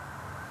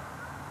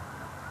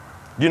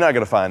 you're not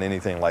going to find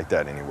anything like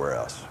that anywhere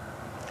else.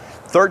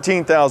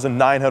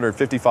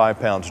 13,955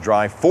 pounds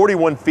dry,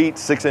 41 feet,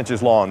 6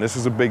 inches long. This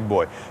is a big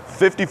boy.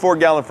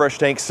 54-gallon fresh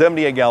tank,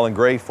 78-gallon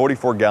gray,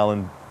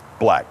 44-gallon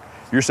black.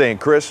 You're saying,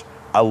 Chris,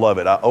 I love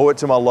it. I owe it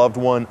to my loved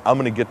one. I'm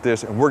going to get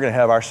this, and we're going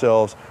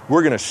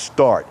to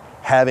start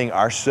having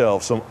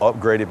ourselves some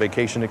upgraded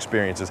vacation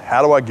experiences.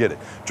 How do I get it?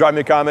 Drop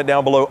me a comment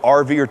down below,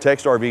 RV or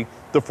text RV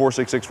to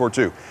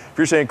 46642. If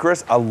you're saying,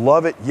 Chris, I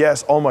love it.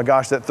 Yes, oh my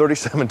gosh, that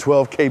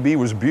 3712 KB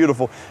was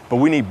beautiful, but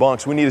we need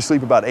bunks. We need to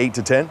sleep about 8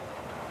 to 10.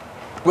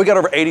 We got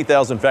over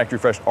 80,000 factory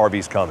fresh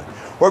RVs coming.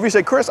 Or if you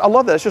say, Chris, I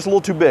love that. It's just a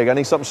little too big. I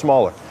need something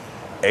smaller.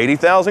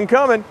 80,000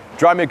 coming.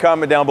 Drop me a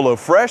comment down below,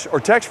 fresh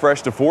or text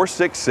fresh to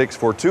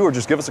 46642, or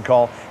just give us a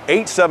call,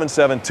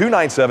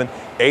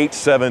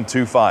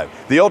 877-297-8725.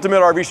 The Ultimate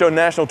RV Show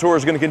National Tour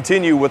is going to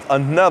continue with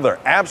another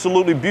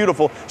absolutely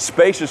beautiful,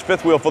 spacious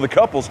fifth wheel for the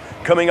couples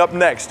coming up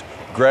next.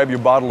 Grab your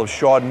bottle of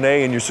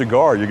Chardonnay and your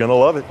cigar. You're going to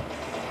love it.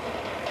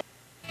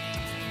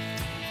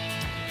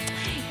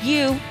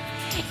 You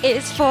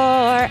is for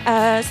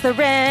us, the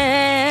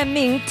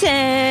Remingtons. Oh,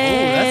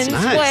 that's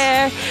nice.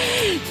 We're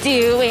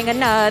doing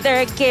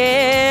another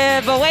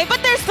giveaway,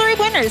 but there's 3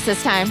 winners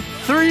this time.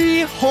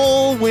 3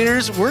 whole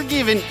winners. We're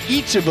giving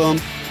each of them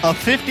a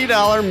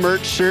 $50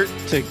 merch shirt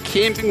to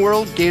Camping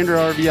World Gander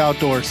RV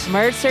Outdoors.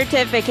 Merch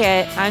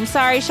certificate. I'm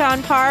sorry,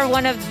 Sean Parr.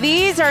 One of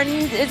these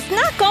it's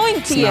not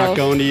going to you. It's not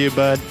going to you,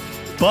 bud.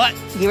 But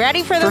you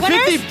ready for the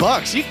winners? For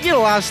 $50, you can get a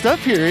lot of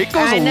stuff here. It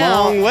goes a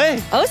long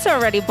way. Osa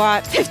already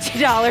bought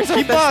 $50 worth of stuff.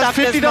 He bought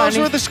 $50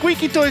 worth of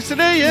squeaky toys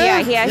today,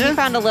 yeah. He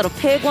found a little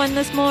pig one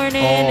this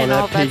morning and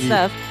all that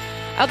stuff.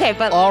 Okay,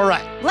 but all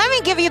right. Let me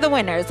give you the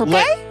winners,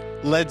 okay?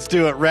 Let's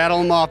do it. Rattle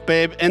them off,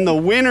 babe. And the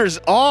winners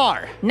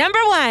are... Number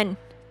 1,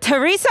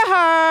 Teresa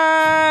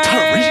Hart.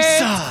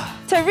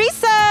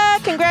 Teresa,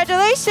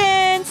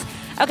 congratulations.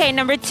 Okay,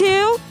 number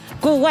 2,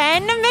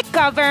 Gwen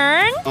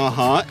McGovern.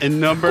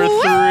 And number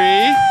 3.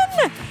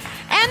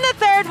 And the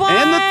third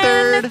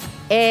one.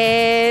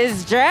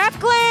 Is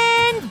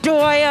Jacqueline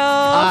Doyle.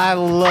 I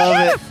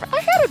love it.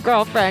 I had a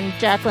girlfriend,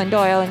 Jacqueline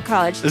Doyle, in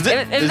college. Is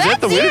that's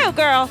the winner? You,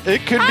 girl.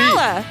 It could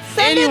Holla. be.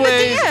 Send in the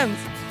DMs.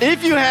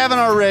 If you haven't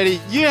already,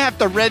 you have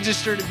to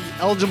register to be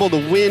eligible to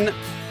win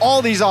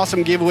all these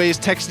awesome giveaways.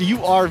 Text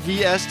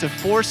URVS to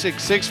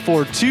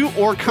 46642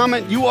 or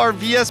comment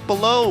URVS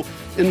below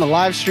in the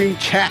live stream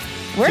chat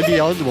to be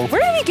eligible. We're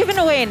going to be giving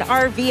away an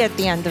RV at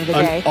the end of the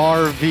day. An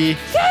RV.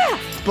 Yeah.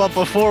 But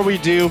before we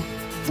do,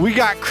 we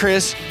got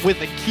Chris with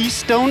the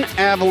Keystone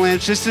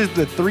Avalanche. This is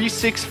the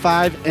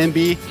 365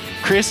 MB.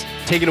 Chris,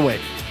 take it away.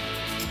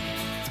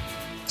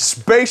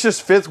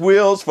 Spacious fifth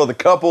wheels for the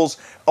couples,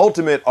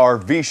 Ultimate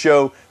RV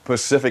Show,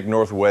 Pacific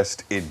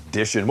Northwest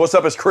Edition. What's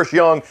up? It's Chris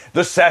Young,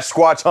 the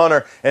Sasquatch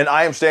Hunter, and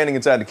I am standing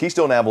inside the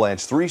Keystone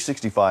Avalanche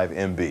 365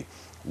 MB.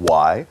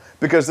 Why?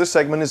 Because this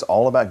segment is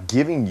all about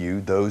giving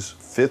you those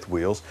fifth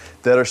wheels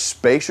that are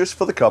spacious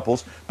for the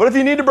couples, but if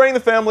you need to bring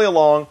the family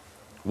along,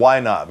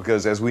 why not?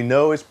 Because as we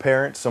know as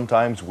parents,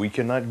 sometimes we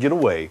cannot get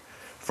away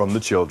from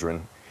the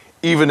children.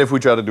 Even if we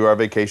try to do our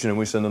vacation and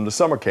we send them to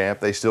summer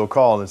camp, they still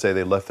call and say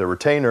they left their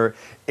retainer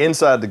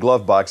inside the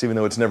glove box, even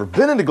though it's never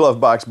been in the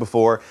glove box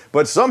before,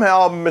 but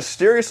somehow,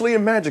 mysteriously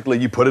and magically,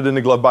 you put it in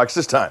the glove box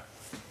this time.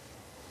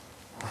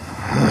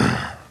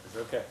 It's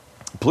okay.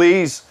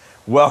 Please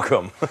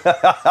welcome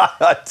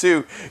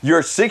to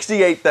your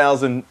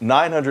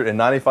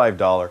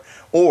 $68,995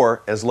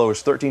 or as low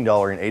as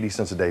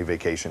 $13.80 a day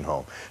vacation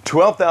home.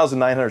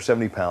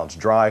 12,970 pounds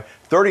dry,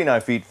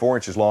 39 feet 4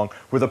 inches long,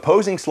 with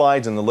opposing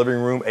slides in the living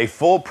room, a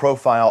full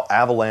profile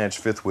avalanche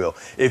fifth wheel.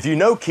 If you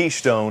know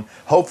Keystone,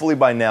 hopefully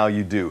by now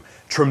you do.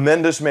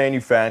 Tremendous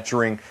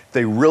manufacturing.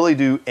 They really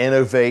do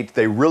innovate.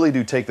 They really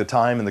do take the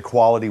time and the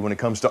quality when it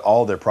comes to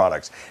all their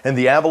products. And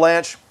the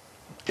Avalanche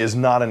is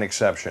not an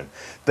exception.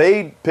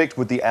 They picked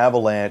with the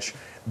Avalanche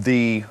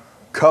the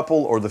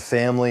couple or the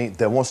family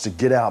that wants to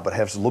get out but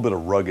has a little bit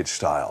of rugged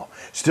style.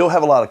 Still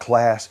have a lot of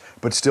class,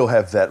 but still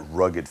have that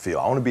rugged feel.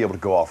 I want to be able to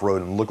go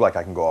off-road and look like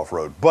I can go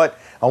off-road, but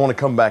I want to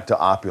come back to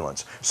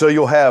opulence. So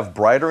you'll have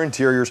brighter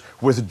interiors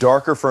with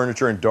darker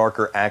furniture and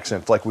darker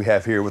accents like we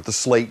have here with the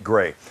slate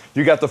gray.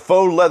 You got the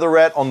faux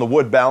leatherette on the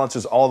wood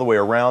balances all the way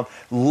around.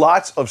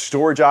 Lots of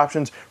storage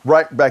options.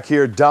 Right back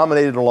here,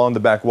 dominated along the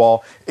back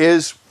wall,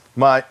 is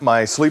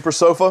my sleeper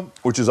sofa,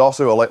 which is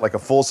also like a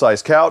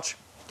full-size couch.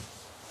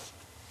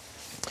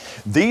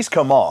 These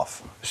come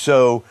off,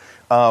 so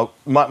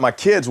my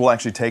kids will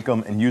actually take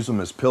them and use them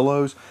as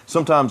pillows.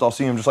 Sometimes I'll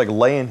see them just like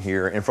laying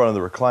here in front of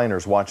the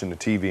recliners watching the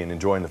TV and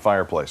enjoying the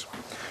fireplace.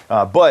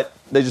 But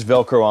they just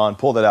Velcro on,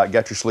 pull that out,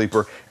 got your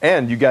sleeper,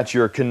 and you got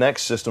your Connect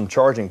system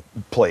charging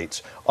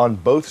plates on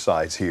both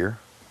sides here,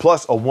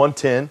 plus a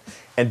 110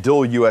 and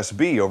dual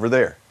USB over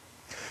there.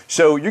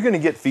 So you're going to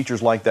get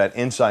features like that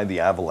inside the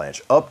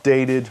Avalanche.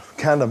 Updated,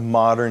 kind of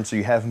modern, so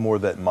you have more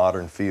of that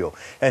modern feel.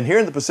 And here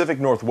in the Pacific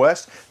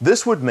Northwest,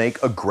 this would make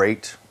a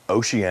great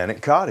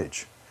oceanic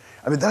cottage.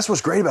 I mean, that's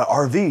what's great about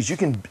RVs.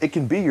 It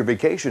can be your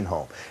vacation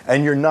home.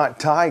 And you're not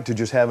tied to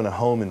just having a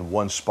home in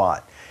one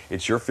spot.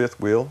 It's your fifth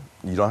wheel.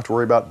 You don't have to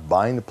worry about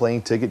buying the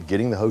plane ticket,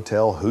 getting the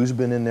hotel, who's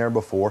been in there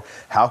before,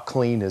 how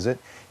clean is it.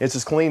 It's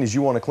as clean as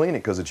you want to clean it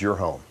because it's your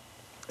home.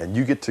 And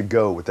you get to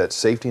go with that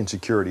safety and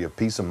security of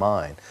peace of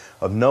mind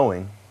of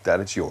knowing that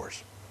it's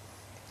yours.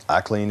 I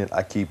clean it,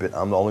 I keep it,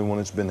 I'm the only one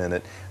that's been in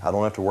it. I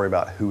don't have to worry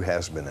about who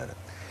has been in it.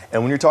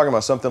 And when you're talking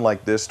about something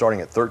like this starting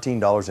at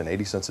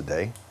 $13.80 a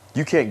day,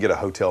 you can't get a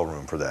hotel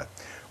room for that.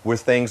 With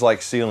things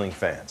like ceiling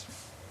fans,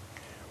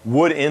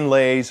 wood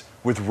inlays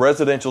with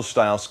residential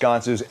style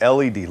sconces,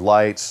 LED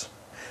lights,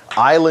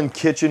 island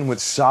kitchen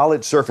with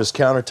solid surface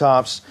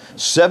countertops,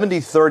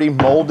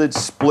 70/30 molded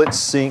split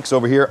sinks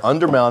over here,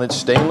 undermounted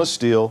stainless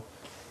steel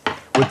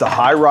with the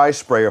high-rise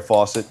sprayer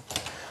faucet,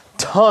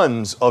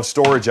 tons of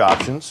storage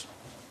options.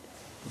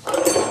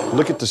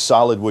 Look at the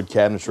solid wood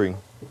cabinetry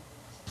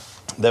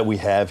that we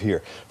have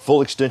here.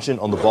 Full extension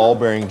on the ball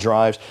bearing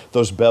drives,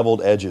 those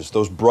beveled edges,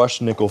 those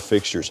brushed nickel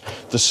fixtures,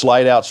 the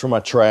slide outs for my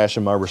trash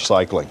and my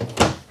recycling.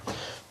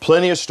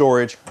 Plenty of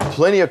storage,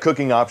 plenty of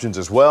cooking options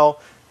as well.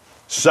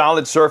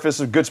 Solid surface,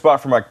 a good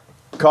spot for my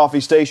coffee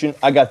station.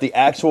 I got the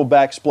actual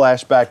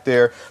backsplash back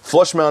there.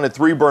 Flush mounted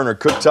 3-burner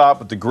cooktop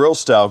with the grill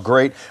style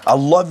grate. I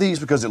love these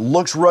because it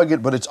looks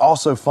rugged, but it's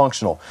also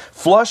functional.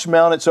 Flush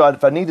mounted, so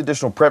if I need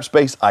additional prep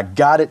space, I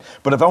got it.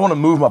 But if I want to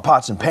move my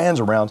pots and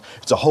pans around,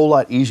 it's a whole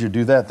lot easier to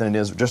do that than it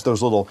is just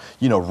those little,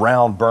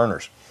 round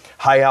burners.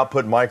 High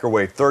output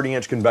microwave,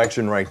 30-inch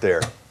convection right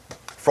there.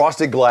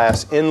 Frosted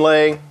glass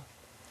inlay,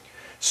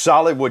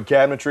 solid wood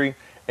cabinetry.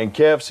 And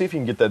Kev, see if you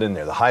can get that in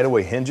there. The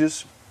hideaway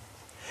hinges.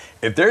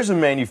 If there's a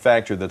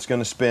manufacturer that's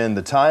going to spend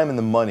the time and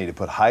the money to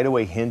put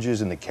hideaway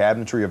hinges in the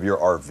cabinetry of your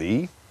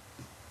RV,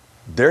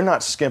 they're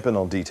not skimping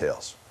on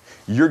details.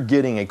 You're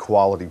getting a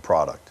quality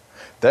product.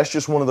 That's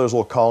just one of those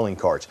little calling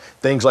cards.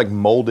 Things like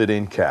molded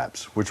end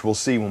caps, which we'll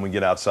see when we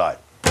get outside.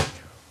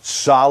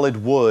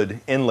 Solid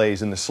wood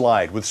inlays in the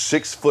slide with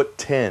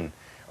 6'10"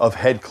 of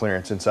head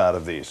clearance inside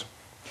of these.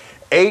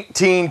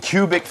 18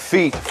 cubic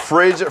feet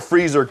fridge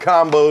freezer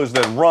combos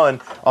that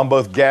run on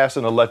both gas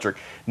and electric.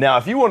 Now,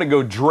 if you want to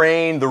go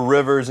drain the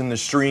rivers and the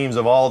streams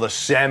of all the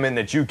salmon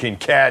that you can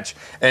catch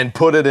and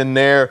put it in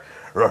there,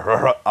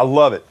 I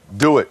love it.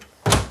 Do it.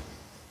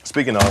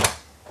 Speaking of,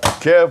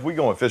 Kev, we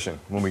going fishing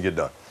when we get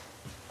done.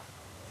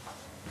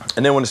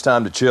 And then when it's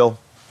time to chill,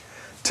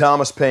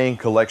 Thomas Payne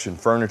Collection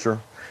Furniture.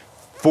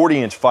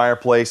 40-inch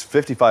fireplace,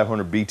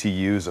 5,500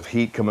 BTUs of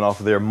heat coming off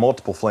of there,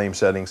 multiple flame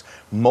settings,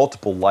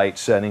 multiple light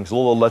settings, a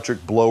little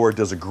electric blower,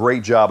 does a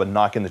great job of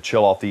knocking the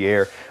chill off the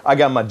air. I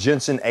got my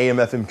Jensen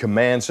AM/FM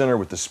command center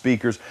with the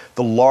speakers,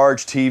 the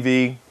large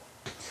TV.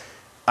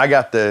 I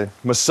got the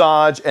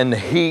massage and the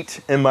heat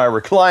in my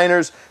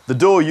recliners, the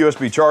dual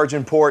USB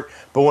charging port,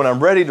 but when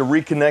I'm ready to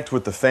reconnect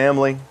with the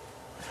family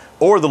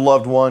or the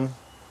loved one,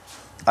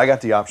 I got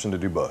the option to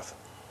do both.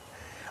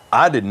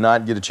 I did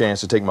not get a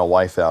chance to take my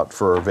wife out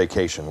for a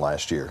vacation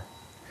last year.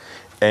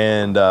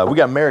 And we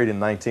got married in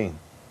 19.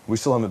 We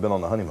still haven't been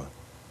on the honeymoon.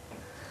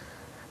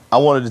 I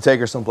wanted to take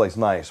her someplace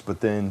nice, but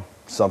then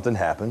something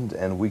happened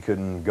and we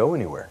couldn't go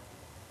anywhere.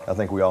 I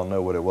think we all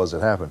know what it was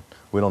that happened.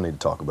 We don't need to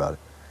talk about it.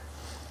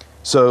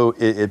 So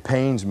it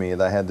pains me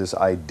that I had this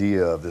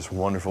idea of this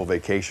wonderful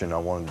vacation I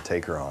wanted to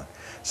take her on.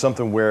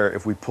 Something where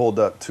if we pulled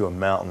up to a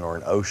mountain or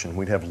an ocean,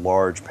 we'd have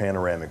large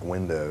panoramic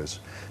windows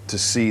to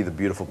see the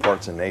beautiful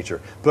parts of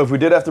nature. But if we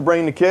did have to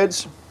bring the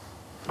kids,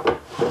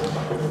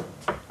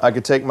 I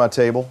could take my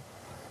table,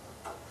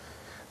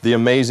 the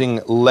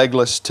amazing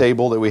legless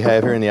table that we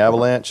have here in the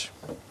Avalanche,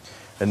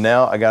 and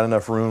now I got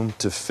enough room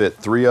to fit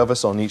 3 of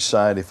us on each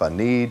side if I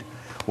need.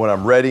 When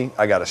I'm ready,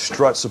 I got a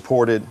strut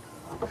supported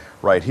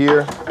right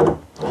here.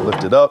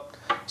 Lift it up,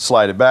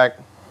 slide it back,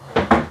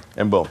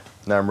 and boom.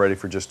 Now I'm ready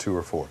for just 2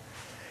 or 4.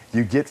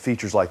 You get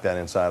features like that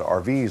inside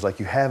RVs like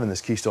you have in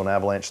this Keystone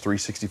Avalanche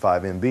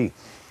 365 MB.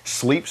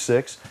 Sleep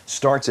 6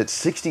 starts at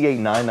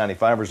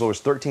 $68,995 or as low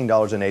as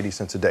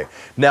 $13.80 a day.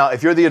 Now,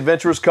 if you're the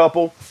adventurous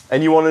couple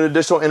and you want an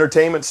additional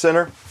entertainment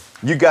center,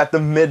 you got the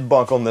mid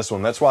bunk on this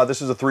one. That's why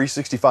this is a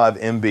 365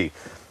 MB.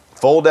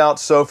 Fold out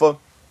sofa,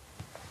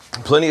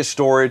 plenty of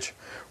storage.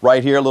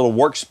 Right here, a little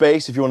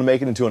workspace if you want to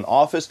make it into an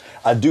office.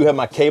 I do have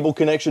my cable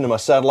connection and my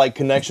satellite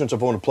connection, so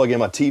if I want to plug in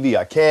my TV,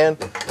 I can.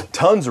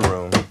 Tons of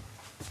room.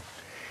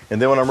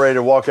 And then when I'm ready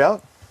to walk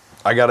out,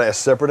 I got a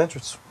separate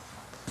entrance,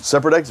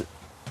 separate exit.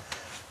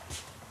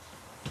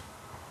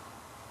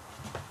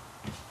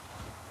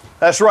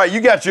 That's right,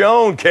 you got your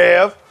own,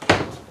 Kev.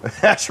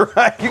 That's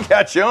right, you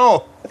got your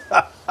own.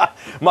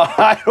 My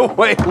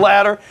hideaway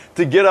ladder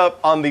to get up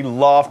on the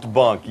loft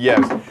bunk.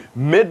 Yes,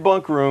 mid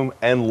bunk room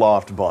and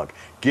loft bunk,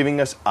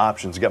 giving us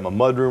options. Got my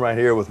mud room right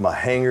here with my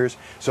hangers.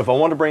 So if I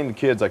wanted to bring the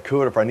kids, I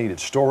could. If I needed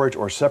storage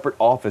or separate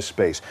office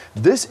space,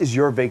 this is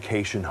your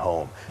vacation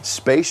home.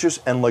 Spacious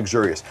and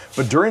luxurious.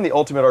 But during the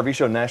Ultimate RV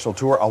Show National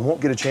Tour, I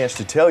won't get a chance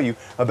to tell you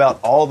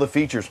about all the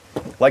features,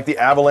 like the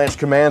Avalanche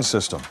command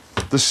system,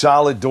 the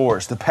solid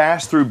doors, the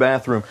pass-through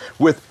bathroom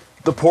with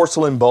the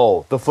porcelain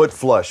bowl, the foot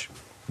flush,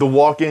 the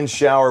walk-in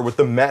shower with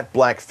the matte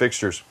black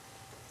fixtures,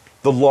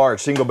 the large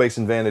single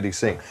basin vanity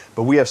sink.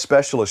 But we have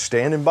specialists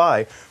standing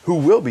by who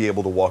will be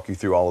able to walk you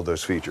through all of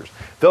those features.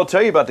 They'll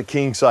tell you about the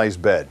king size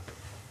bed,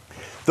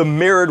 the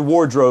mirrored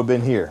wardrobe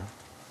in here.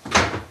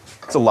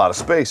 It's a lot of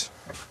space.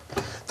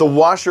 The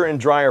washer and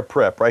dryer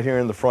prep right here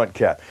in the front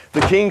cap.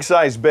 The king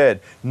size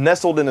bed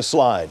nestled in a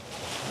slide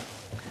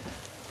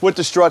with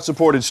the strut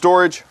supported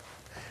storage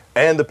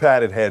and the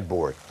padded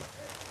headboard.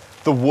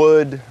 The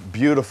wood,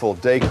 beautiful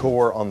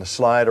decor on the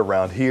slide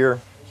around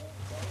here.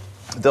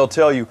 They'll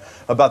tell you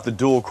about the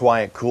dual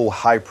quiet cool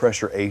high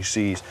pressure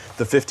ACs,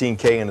 the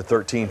 15K and the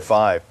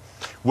 13.5,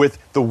 with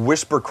the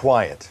whisper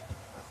quiet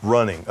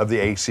running of the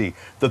AC,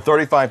 the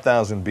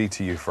 35,000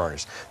 BTU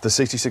furnace, the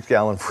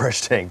 66-gallon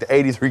fresh tank, the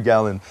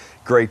 83-gallon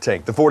gray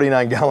tank, the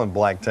 49-gallon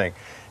black tank.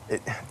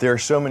 There are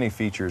so many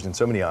features and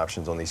so many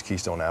options on these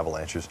Keystone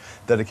Avalanches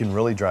that it can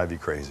really drive you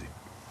crazy.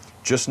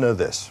 Just know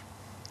this,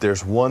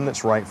 there's one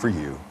that's right for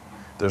you.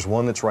 There's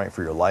one that's right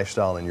for your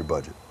lifestyle and your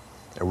budget,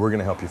 and we're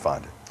gonna help you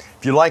find it.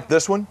 If you like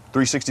this one,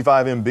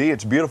 365 MB,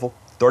 it's beautiful.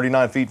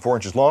 39 feet, 4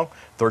 inches long,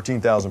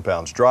 13,000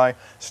 pounds dry.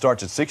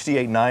 Starts at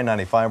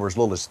 $68,995 or as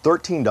little as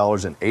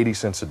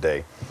 $13.80 a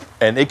day,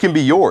 and it can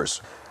be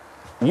yours.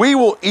 We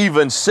will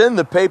even send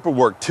the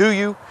paperwork to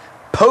you,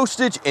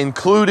 postage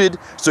included,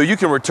 so you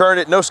can return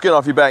it, no skin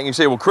off your back. And you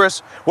say, well,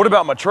 Chris, what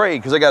about my trade?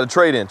 Because I got a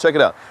trade in. Check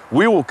it out.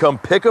 We will come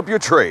pick up your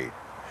trade,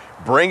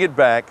 bring it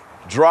back,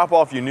 drop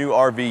off your new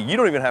RV. You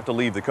don't even have to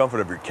leave the comfort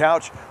of your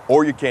couch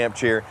or your camp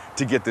chair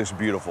to get this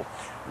beautiful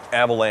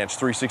Avalanche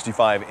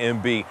 365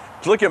 MB.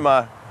 Look at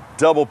my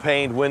double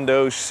paned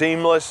windows,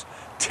 seamless,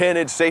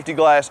 tinted safety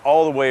glass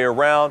all the way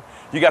around.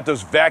 You got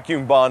those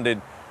vacuum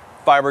bonded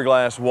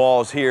fiberglass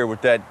walls here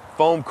with that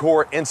foam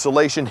core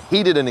insulation,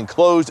 heated and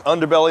enclosed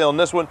underbelly on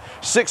this one,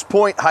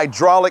 6-point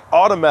hydraulic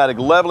automatic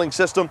leveling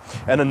system,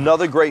 and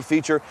another great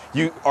feature,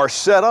 you are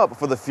set up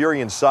for the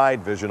Furion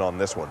side vision on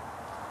this one.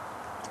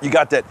 You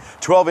got that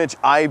 12-inch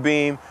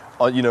I-beam,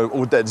 you know,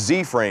 with that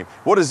Z-frame.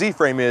 What a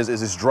Z-frame is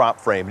this drop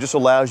frame. It just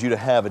allows you to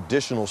have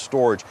additional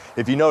storage.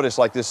 If you notice,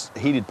 like this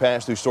heated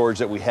pass-through storage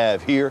that we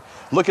have here,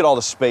 look at all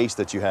the space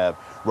that you have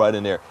right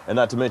in there. And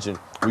not to mention,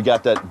 we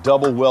got that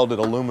double welded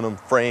aluminum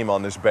frame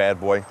on this bad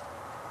boy.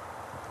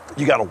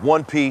 You got a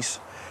one-piece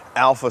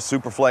Alpha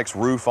Superflex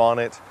roof on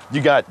it.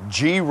 You got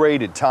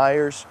G-rated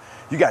tires.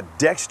 You got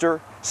Dexter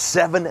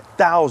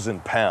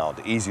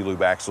 7,000-pound Easy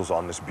Lube axles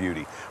on this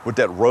beauty with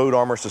that road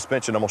armor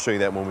suspension. I'm gonna show you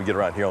that when we get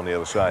around here on the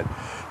other side.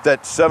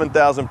 That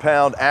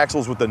 7,000-pound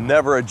axles with the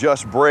never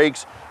adjust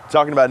brakes.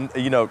 Talking about,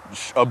 you know,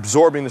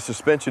 absorbing the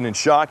suspension and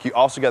shock. You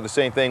also got the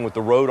same thing with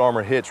the road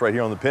armor hitch right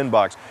here on the pin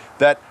box.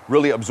 That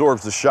really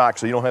absorbs the shock,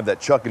 so you don't have that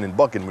chucking and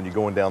bucking when you're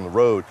going down the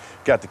road.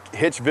 Got the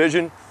hitch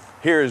vision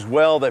here as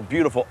well. That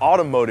beautiful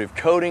automotive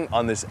coating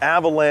on this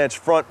Avalanche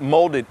front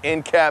molded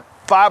end cap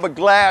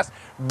fiberglass.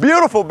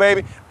 Beautiful,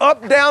 baby.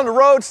 Up, down the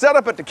road, set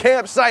up at the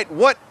campsite.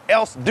 What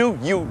else do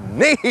you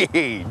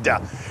need?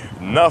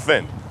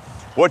 Nothing.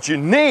 What you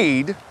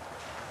need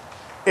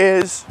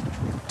is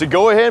to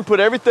go ahead and put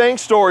everything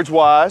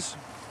storage-wise,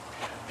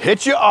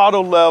 hit your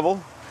auto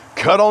level,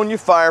 cut on your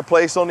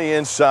fireplace on the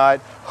inside,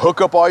 hook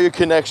up all your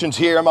connections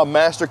here in my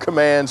master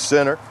command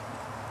center,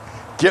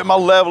 get my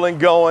leveling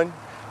going.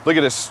 Look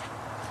at this.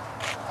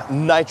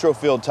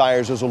 Nitro-filled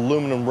tires, those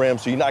aluminum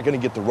rims, so you're not gonna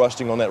get the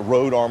rusting on that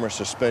road armor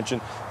suspension.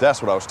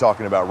 That's what I was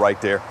talking about right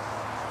there.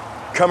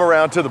 Come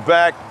around to the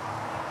back.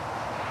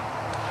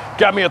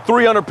 Got me a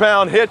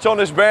 300-pound hitch on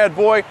this bad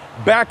boy,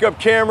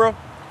 backup camera,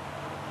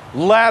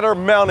 ladder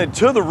mounted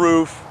to the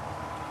roof.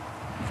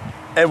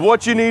 And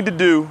what you need to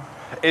do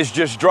is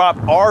just drop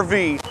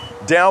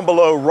RV down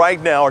below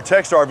right now, or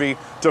text RV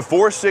to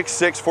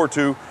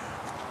 46642.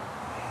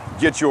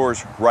 Get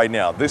yours right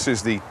now. This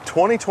is the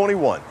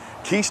 2021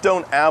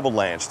 Keystone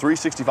Avalanche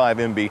 365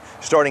 MB,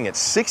 starting at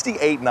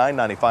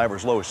 $68,995 or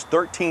as low as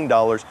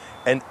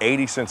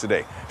 $13.80 a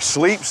day.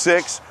 Sleep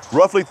 6,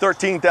 roughly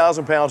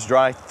 13,000 pounds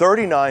dry,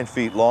 39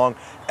 feet long,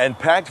 and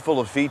packed full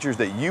of features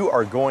that you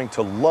are going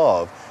to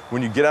love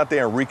when you get out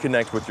there and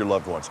reconnect with your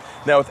loved ones.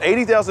 Now, with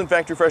 80,000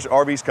 factory fresh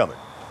RVs coming,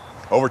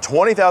 over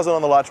 20,000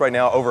 on the lots right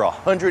now, over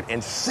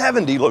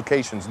 170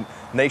 locations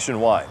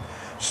nationwide.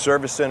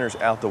 Service centers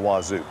out the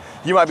wazoo.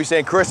 You might be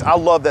saying, Chris, I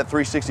love that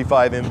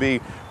 365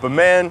 MB, but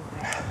man,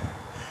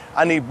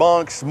 I need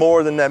bunks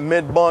more than that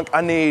mid bunk.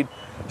 I need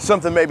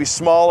something maybe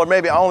smaller.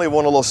 Maybe I only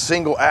want a little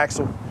single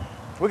axle.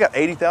 We got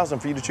 80,000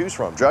 for you to choose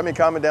from. Drop me a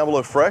comment down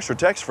below fresh or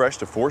text fresh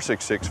to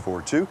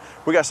 46642.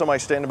 We got somebody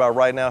standing by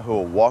right now who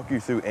will walk you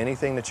through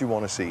anything that you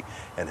want to see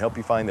and help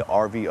you find the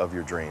RV of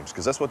your dreams,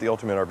 because that's what the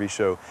Ultimate RV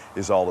Show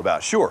is all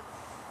about. Sure,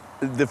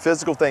 the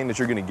physical thing that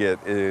you're going to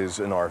get is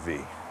an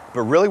RV,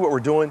 but really what we're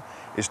doing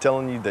is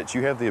telling you that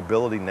you have the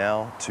ability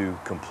now to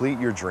complete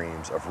your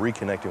dreams of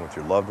reconnecting with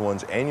your loved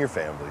ones and your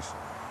families,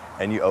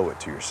 and you owe it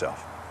to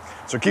yourself.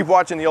 So keep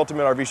watching the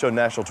Ultimate RV Show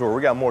National Tour.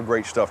 We got more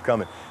great stuff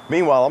coming.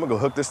 Meanwhile, I'm gonna go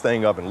hook this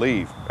thing up and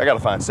leave. I gotta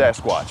find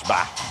Sasquatch.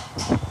 Bye.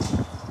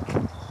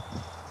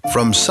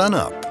 From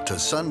sunup to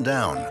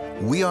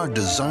sundown, we are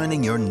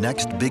designing your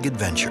next big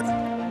adventure,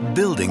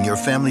 building your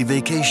family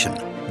vacation,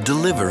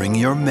 delivering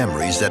your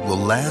memories that will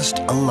last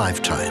a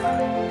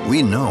lifetime.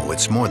 We know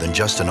it's more than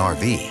just an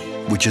RV,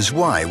 which is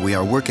why we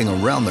are working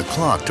around the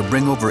clock to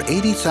bring over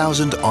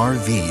 80,000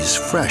 RVs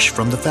fresh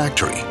from the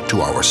factory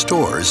to our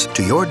stores,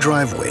 to your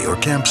driveway or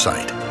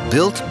campsite.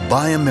 Built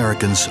by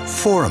Americans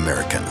for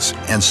Americans,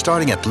 and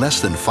starting at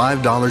less than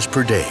 $5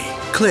 per day.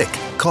 Click,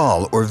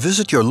 call, or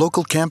visit your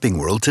local Camping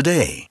World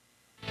today.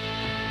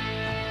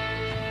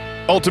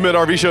 Ultimate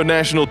RV Show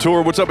National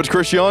Tour. What's up? It's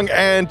Chris Young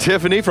and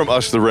Tiffany from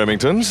Us the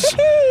Remingtons.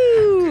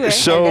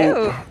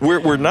 So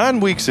we're 9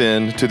 weeks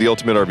in to the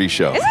Ultimate RV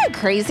Show. Isn't it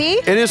crazy?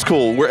 It is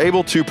cool. We're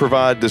able to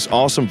provide this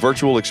awesome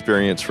virtual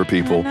experience for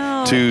people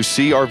to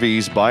see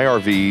RVs, buy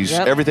RVs,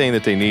 everything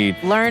that they need.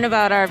 Learn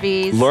about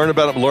RVs. Learn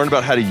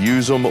about how to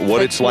use them,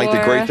 what it's like,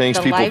 the great things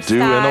people do in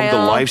them,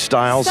 the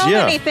lifestyles. So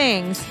many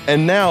things.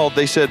 And now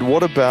they said,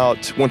 what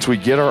about once we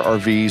get our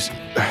RVs,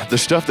 the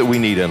stuff that we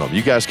need in them?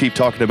 You guys keep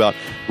talking about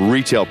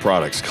retail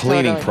products,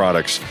 cleaning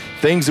products,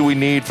 things that we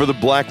need for the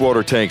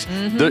Blackwater tanks,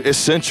 the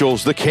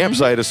essentials, the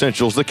campsite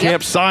essentials, the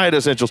campsite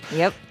essentials.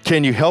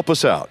 Can you help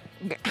us out?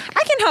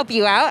 I can help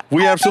you out.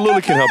 We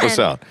absolutely can help us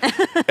out.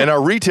 And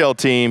our retail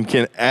team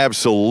can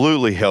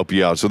absolutely help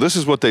you out. So this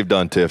is what they've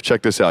done, Tiff.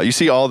 Check this out. You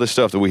see all this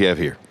stuff that we have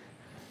here.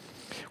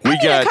 We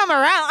got to come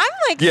around. I'm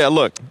like, yeah,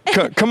 look,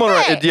 come on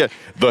around. Yeah,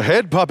 the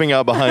head popping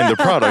out behind the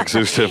products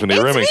is Tiffany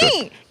Remington.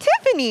 It's me,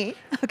 Tiffany.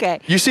 Okay.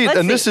 You see,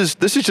 this is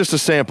just a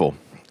sample.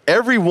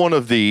 Every one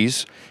of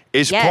these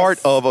is part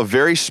of a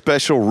very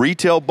special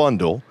retail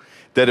bundle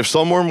that if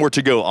someone were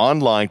to go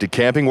online to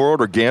Camping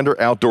World or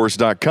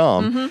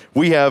GanderOutdoors.com,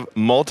 we have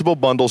multiple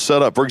bundles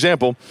set up. For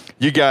example,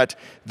 you got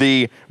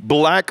the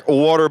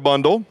Blackwater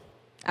bundle.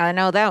 I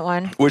know that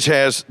one. Which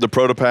has the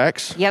Proto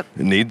Packs. Yep.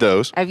 You need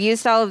those. I've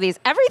used all of these.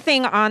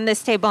 Everything on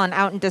this table and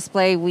out in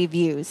display we've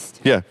used.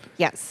 Yeah.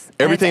 Yes.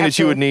 Everything that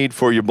you would need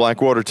for your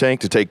Blackwater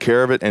tank to take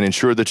care of it and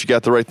ensure that you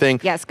got the right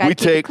thing. Yes, got to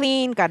keep it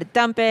clean, got to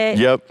dump it.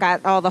 Yep.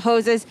 Got all the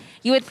hoses.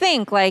 You would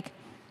think like,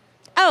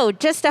 oh,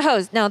 just a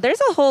hose. No,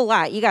 there's a whole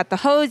lot. You got the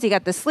hose, you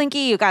got the slinky,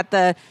 you got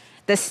the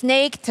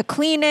snake to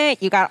clean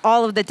it, you got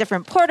all of the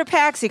different porta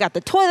packs, you got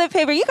the toilet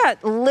paper, you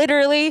got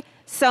literally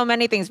so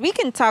many things. We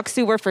can talk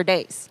sewer for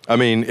days. I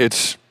mean,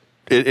 it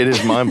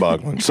is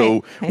mind-boggling.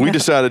 So we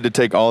decided to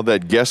take all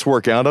that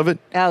guesswork out of it.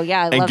 Oh,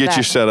 yeah, I love and get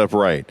you set up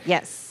right.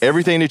 Yes.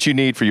 Everything that you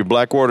need for your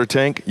Blackwater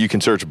tank, you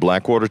can search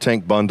Blackwater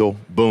tank bundle.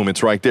 Boom,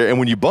 it's right there. And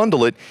when you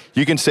bundle it,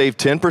 you can save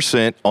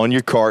 10% on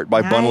your cart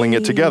by bundling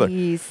it together.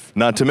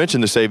 Not to mention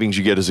the savings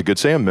you get as a Good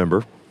Sam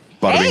member.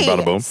 Bada bing,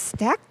 bada boom.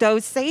 Stack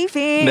those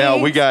savings. Now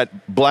we got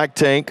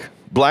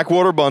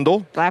Blackwater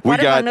bundle.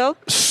 Blackwater bundle.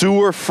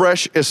 Sewer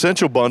Fresh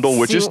Essential Bundle,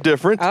 which is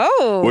different.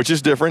 Oh. Which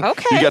is different.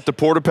 Okay. You got the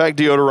Porta Pack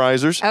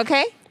deodorizers.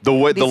 Okay. The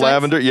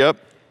lavender, yep.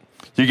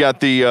 You got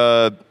the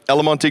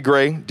Elemonte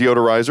Gray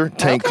deodorizer,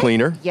 tank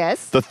cleaner.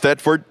 Yes. The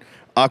Thetford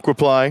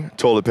Aquaply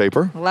toilet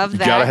paper. Love that.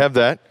 You gotta have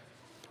that.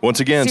 Once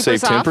again, Super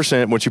save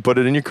 10% once you put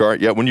it in your cart.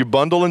 Yeah, when you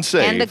bundle and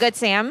save. And the Good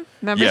Sam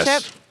membership.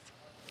 Yes.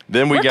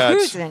 Then we got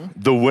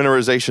the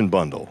winterization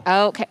bundle.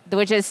 Okay,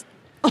 which is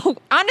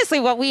honestly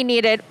what we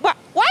needed. Why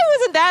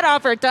wasn't that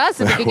offered to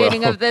us at the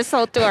beginning of this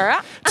whole tour?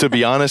 Huh? To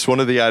be honest, one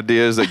of the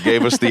ideas that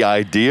gave us the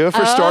idea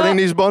for starting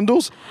these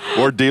bundles,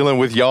 we're dealing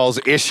with y'all's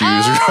issues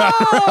around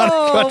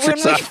the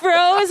countryside. When we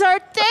froze our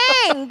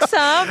tanks,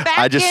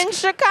 back in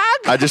Chicago.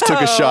 I just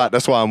took a shot.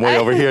 That's why I'm way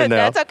over here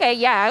now. That's okay.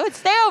 Yeah, I would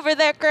stay over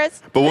there,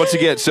 Chris. But once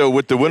again, so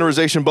with the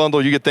winterization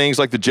bundle, you get things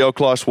like the gel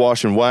cloth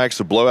wash and wax,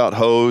 the blowout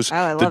hose,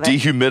 the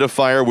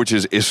dehumidifier, which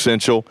is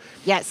essential.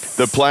 Yes.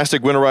 The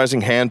plastic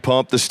winterizing hand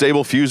pump, the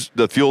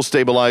fuel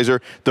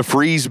stabilizer, the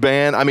freeze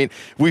band. I mean,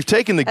 we've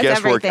taken the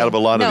guesswork out of a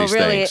lot of these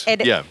things.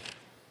 Yeah.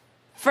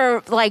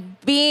 For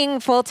like being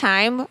full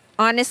time,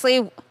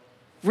 honestly,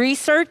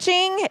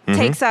 researching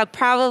takes up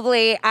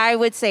probably, I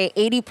would say,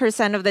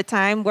 80% of the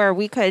time, where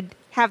we could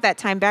have that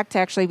time back to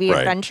actually be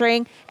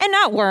adventuring and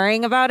not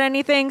worrying about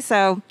anything.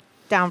 So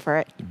down for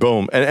it.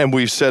 Boom. And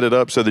we've set it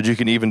up so that you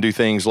can even do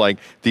things like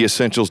the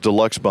Essentials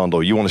Deluxe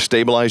Bundle. You want to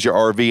stabilize your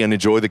RV and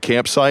enjoy the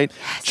campsite?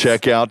 Yes.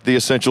 Check out the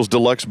Essentials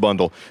Deluxe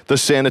Bundle, the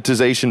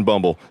Sanitization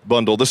Bundle,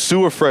 the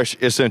Sewer Fresh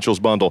Essentials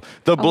Bundle,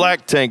 the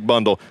Black Tank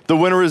Bundle, the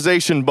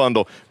Winterization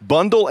Bundle.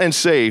 Bundle and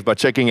save by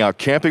checking out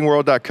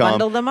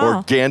campingworld.com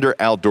or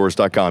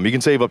ganderoutdoors.com. You can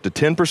save up to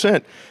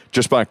 10%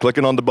 just by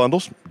clicking on the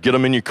bundles, get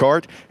them in your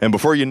cart, and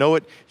before you know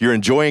it, you're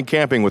enjoying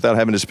camping without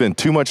having to spend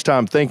too much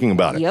time thinking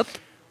about it. Yep.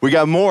 We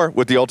got more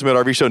with the Ultimate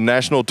RV Show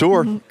National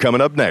Tour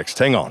coming up next.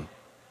 Hang on.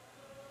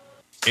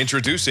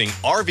 Introducing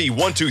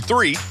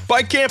RV123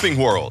 by Camping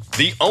World,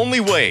 the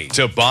only way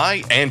to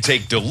buy and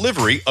take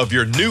delivery of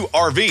your new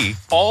RV,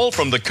 all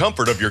from the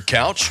comfort of your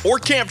couch or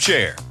camp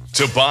chair.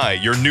 To buy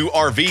your new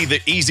RV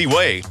the easy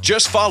way,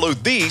 just follow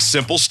these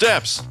simple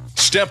steps.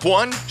 Step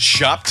 1,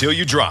 shop till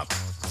you drop.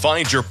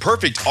 Find your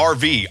perfect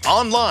RV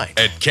online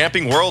at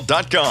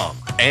campingworld.com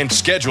and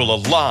schedule a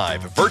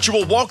live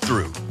virtual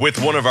walkthrough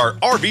with one of our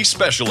RV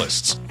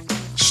specialists.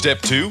 Step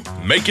 2,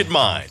 make it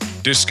mine.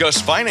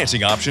 Discuss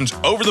financing options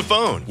over the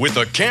phone with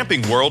a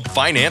Camping World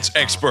finance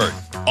expert.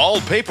 All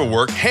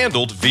paperwork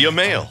handled via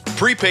mail.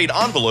 Prepaid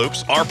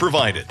envelopes are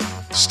provided.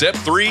 Step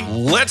 3,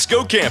 let's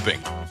go camping.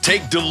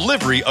 Take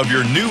delivery of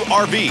your new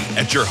RV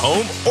at your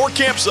home or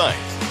campsite.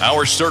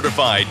 Our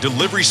certified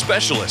delivery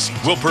specialist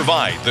will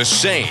provide the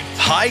same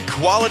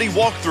high-quality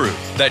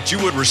walkthrough that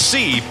you would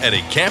receive at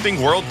a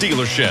Camping World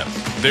dealership.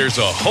 There's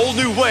a whole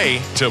new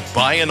way to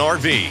buy an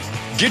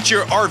RV. Get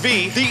your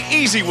RV the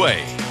easy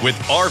way with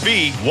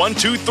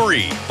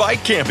RV123 by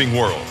Camping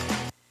World.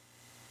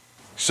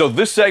 So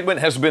this segment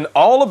has been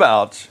all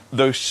about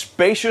those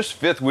spacious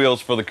fifth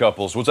wheels for the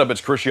couples. What's up?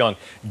 It's Chris Young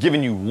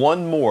giving you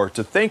one more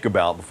to think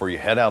about before you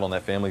head out on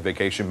that family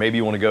vacation. Maybe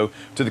you want to go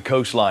to the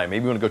coastline.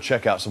 Maybe you want to go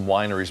check out some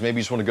wineries. Maybe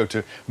you just want to go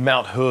to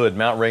Mount Hood,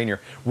 Mount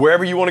Rainier,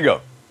 wherever you want to go.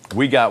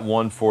 We got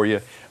one for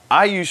you.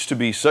 I used to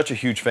be such a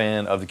huge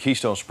fan of the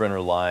Keystone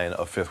Sprinter line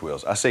of fifth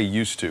wheels. I say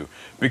used to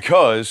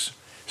because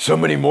so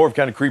many more have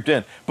kind of creeped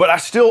in. But I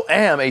still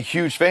am a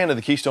huge fan of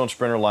the Keystone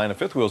Sprinter line of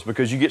fifth wheels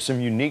because you get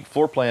some unique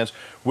floor plans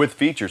with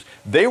features.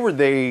 They were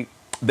the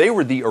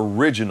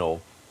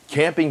original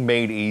camping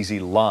made easy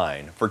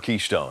line for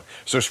Keystone.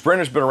 So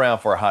Sprinter's been around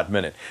for a hot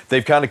minute.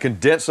 They've kind of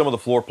condensed some of the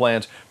floor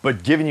plans,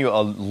 but given you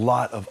a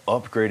lot of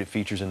upgraded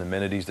features and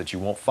amenities that you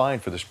won't find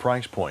for this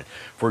price point.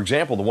 For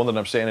example, the one that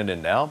I'm standing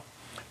in now,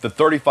 the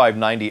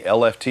 3590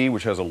 LFT,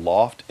 which has a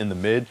loft in the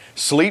mid,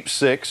 Sleep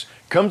 6,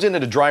 comes in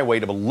at a dry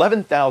weight of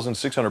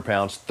 11,600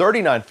 pounds,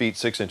 39 feet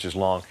 6 inches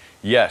long.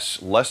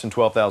 Yes, less than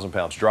 12,000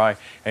 pounds dry,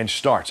 and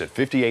starts at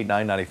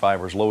 $58,995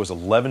 or as low as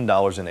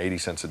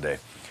 $11.80 a day.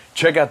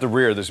 Check out the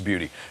rear of this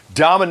beauty.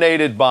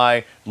 Dominated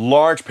by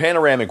large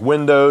panoramic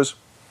windows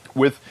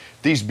with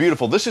these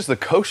beautiful, this is the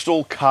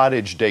coastal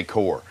cottage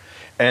decor.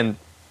 And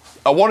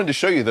I wanted to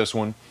show you this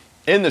one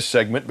in this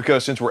segment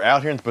because since we're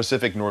out here in the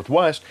Pacific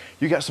Northwest,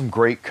 you got some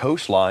great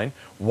coastline.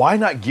 Why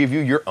not give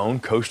you your own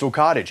coastal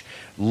cottage?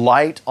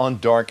 Light on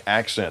dark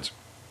accents.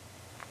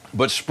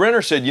 But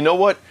Sprinter said, you know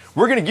what?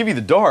 We're going to give you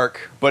the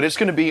dark, but it's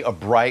going to be a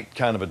bright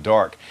kind of a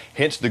dark.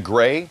 Hence the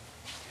gray,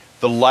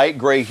 the light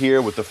gray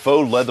here with the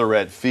faux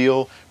leatherette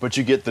feel, but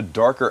you get the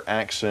darker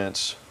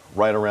accents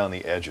right around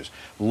the edges.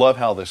 Love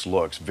how this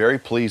looks. Very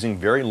pleasing,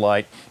 very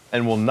light,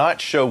 and will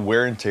not show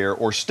wear and tear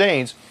or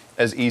stains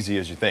as easy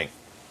as you think.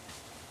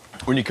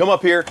 When you come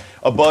up here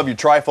above your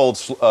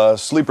trifold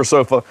sleeper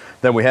sofa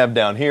that we have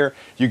down here,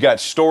 you got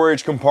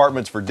storage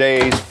compartments for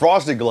days,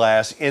 frosted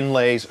glass,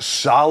 inlays,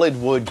 solid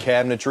wood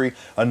cabinetry,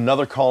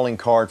 another calling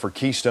card for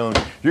Keystone.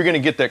 You're going to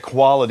get that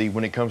quality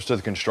when it comes to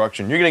the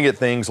construction. You're going to get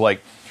things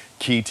like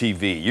Key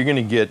TV. You're going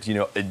to get, you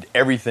know,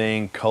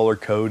 everything color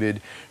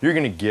coded. You're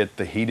going to get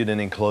the heated and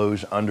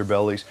enclosed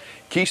underbellies.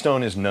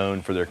 Keystone is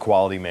known for their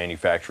quality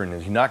manufacturing,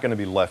 and you're not going to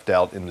be left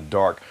out in the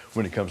dark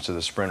when it comes to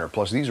the Sprinter.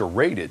 Plus, these are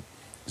rated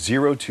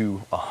 0 to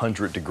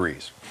 100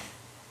 degrees.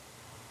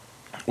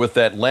 With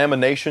that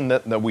lamination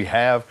that we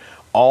have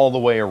all the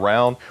way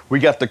around, we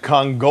got the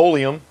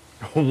Congolium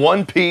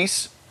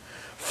one-piece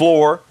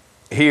floor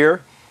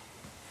here,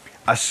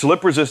 a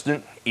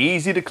slip-resistant,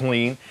 easy to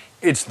clean.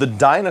 It's the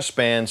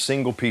Dynaspan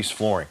single-piece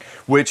flooring,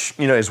 which,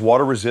 you know, is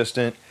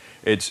water-resistant.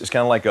 It's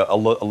kind of like a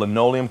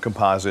linoleum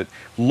composite.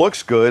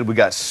 Looks good. We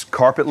got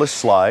carpetless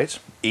slides,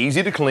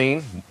 easy to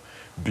clean,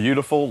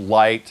 beautiful,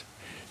 light.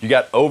 You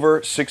got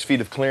over 6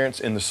 feet of clearance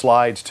in the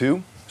slides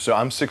too, So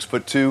I'm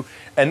 6'2",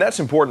 and that's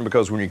important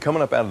because when you're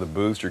coming up out of the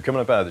booths, you're coming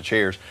up out of the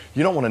chairs,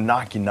 you don't want to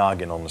knock your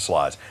noggin on the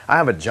slides. I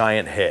have a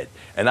giant head,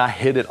 and I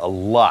hit it a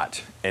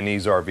lot in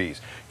these RVs.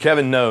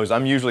 Kevin knows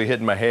I'm usually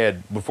hitting my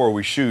head before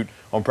we shoot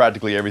on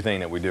practically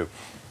everything that we do.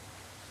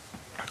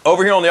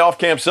 Over here on the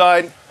off-camp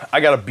side, I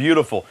got a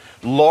beautiful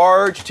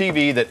large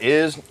TV that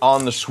is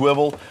on the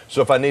swivel,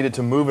 so if I needed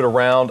to move it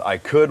around, I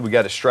could. We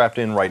got it strapped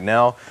in right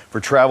now for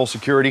travel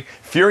security.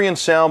 Furion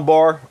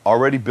soundbar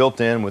already built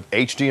in with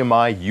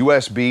HDMI,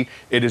 USB.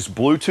 It is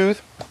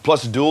Bluetooth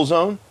plus dual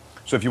zone,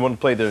 so if you want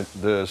to play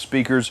the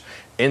speakers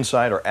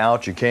inside or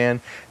out, you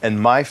can.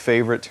 And my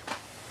favorite,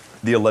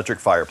 the electric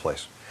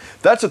fireplace.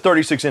 That's a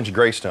 36-inch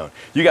Greystone.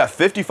 You got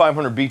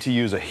 5,500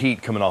 BTUs of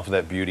heat coming off of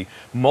that beauty,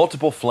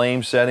 multiple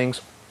flame settings,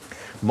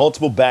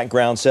 multiple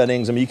background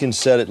settings. I mean, you can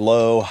set it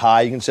low,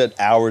 high. You can set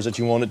hours that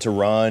you want it to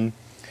run.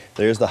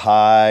 There's the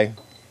high.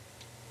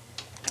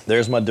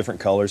 There's my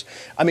different colors.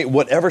 I mean,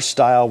 whatever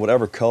style,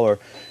 whatever color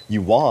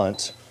you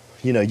want,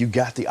 you know, you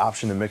got the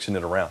option of mixing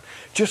it around.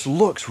 Just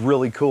looks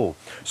really cool.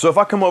 So if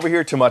I come over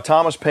here to my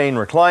Thomas Paine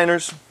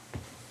recliners,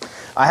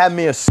 I have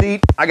me a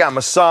seat. I got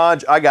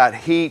massage. I got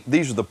heat.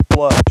 These are the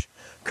plush,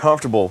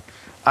 comfortable.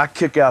 I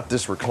kick out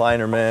this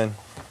recliner, man.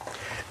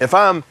 If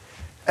I'm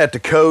at the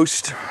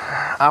coast,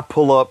 I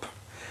pull up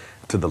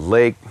to the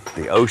lake,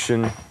 the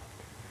ocean. I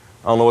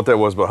don't know what that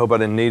was, but I hope I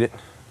didn't need it.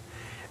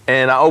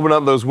 And I open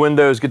up those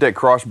windows, get that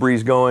cross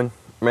breeze going.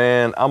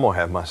 Man, I'm gonna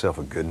have myself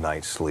a good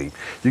night's sleep.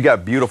 You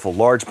got beautiful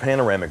large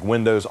panoramic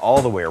windows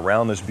all the way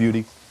around this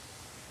beauty.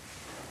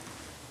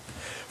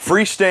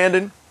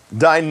 Freestanding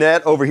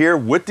dinette over here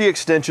with the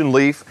extension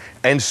leaf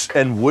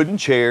and wooden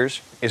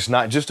chairs. It's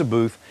not just a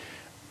booth.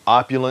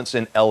 Opulence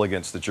and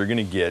elegance that you're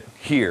gonna get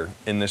here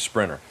in this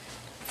Sprinter.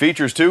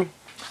 Features too.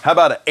 How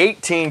about an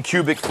 18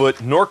 cubic foot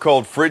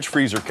Norcold fridge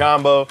freezer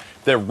combo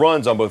that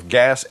runs on both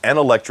gas and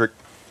electric.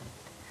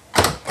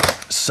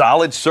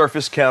 Solid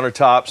surface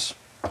countertops.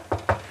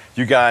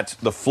 You got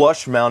the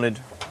flush mounted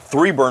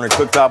 3-burner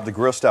cooktop, the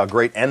grill style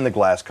grate, and the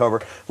glass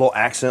cover. Little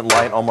accent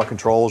light on my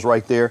controls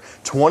right there.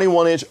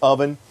 21-inch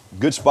oven,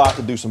 good spot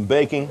to do some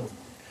baking.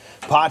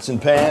 Pots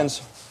and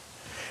pans.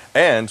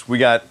 And we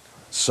got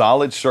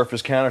solid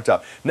surface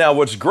countertop. Now,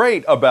 what's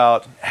great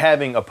about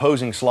having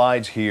opposing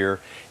slides here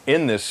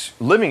in this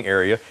living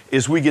area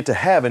is we get to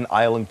have an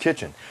island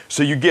kitchen.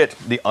 So you get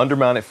the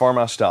undermounted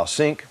farmhouse style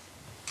sink,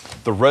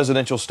 the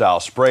residential style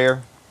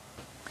sprayer,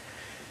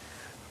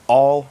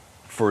 all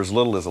for as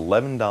little as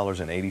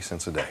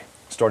 $11.80 a day,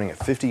 starting at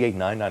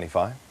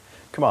 $58,995.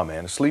 Come on,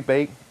 man, a sleep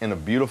 8 in a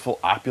beautiful,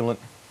 opulent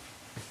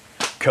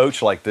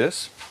coach like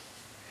this.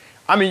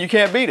 I mean, you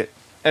can't beat it.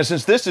 And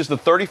since this is the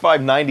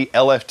 3590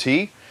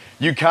 LFT,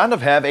 you kind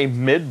of have a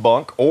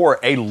mid-bunk or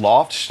a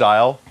loft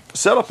style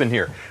setup in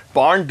here.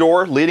 Barn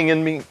door leading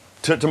in me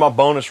to my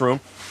bonus room.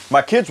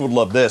 My kids would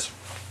love this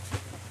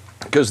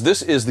because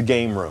this is the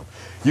game room.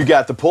 You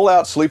got the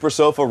pull-out sleeper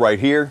sofa right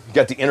here. You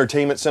got the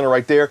entertainment center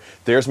right there.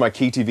 There's my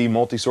Key TV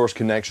multi-source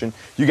connection.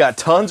 You got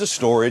tons of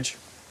storage.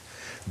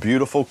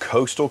 Beautiful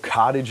coastal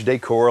cottage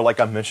decor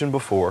like I mentioned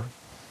before.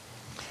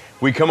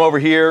 We come over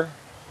here,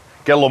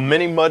 got a little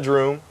mini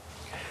mudroom.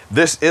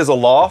 This is a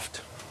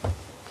loft.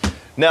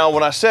 Now,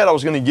 when I said I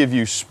was going to give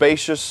you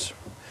spacious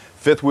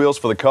fifth wheels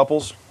for the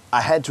couples,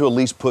 I had to at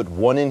least put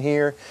one in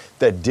here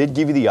that did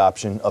give you the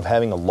option of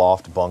having a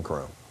loft bunk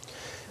room.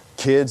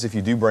 Kids, if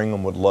you do bring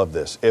them, would love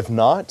this. If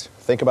not,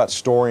 think about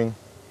storing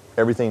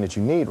everything that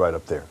you need right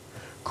up there.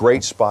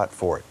 Great spot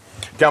for it.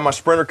 Got my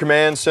Sprinter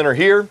command center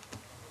here.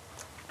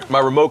 My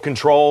remote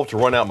control to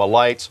run out my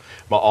lights,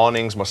 my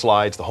awnings, my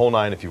slides, the whole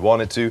nine if you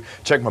wanted to.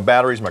 Check my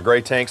batteries, my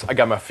gray tanks. I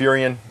got my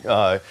Furion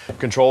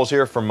controls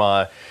here for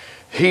my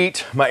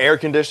heat, my air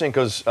conditioning,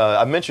 because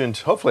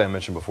hopefully I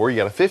mentioned before, you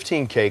got a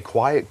 15K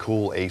quiet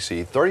cool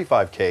AC,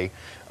 35K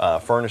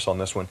furnace on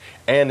this one.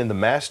 And in the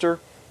master,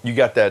 you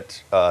got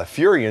that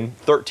Furion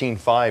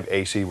 13.5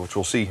 AC, which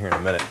we'll see here in a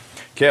minute.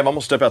 Kev, I'm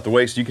gonna step out the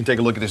way so you can take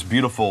a look at this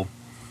beautiful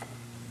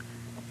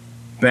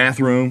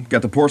bathroom.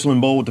 Got the porcelain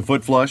bowl with the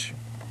foot flush.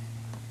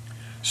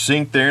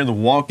 Sink there, the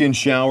walk-in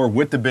shower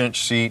with the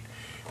bench seat.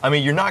 I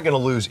mean, you're not going to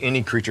lose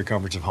any creature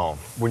comforts of home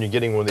when you're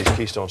getting one of these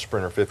Keystone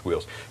Sprinter fifth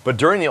wheels. But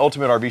during the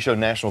Ultimate RV Show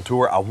National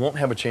Tour, I won't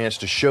have a chance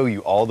to show you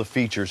all the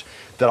features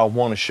that I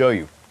want to show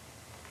you.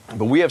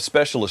 But we have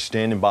specialists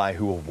standing by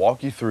who will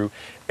walk you through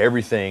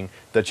everything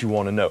that you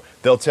want to know.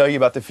 They'll tell you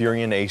about the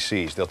Furion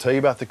ACs. They'll tell you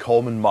about the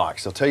Coleman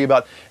Mocs. They'll tell you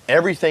about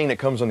everything that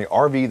comes on the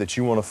RV that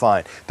you want to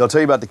find. They'll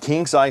tell you about the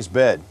king-size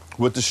bed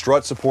with the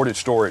strut-supported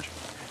storage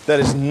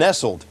that is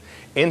nestled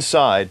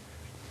inside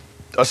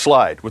a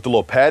slide with the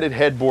little padded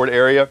headboard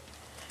area.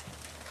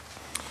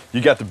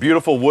 You got the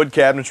beautiful wood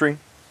cabinetry.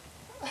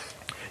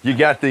 You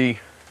got the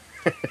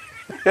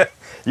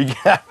you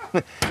got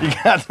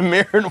the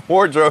mirrored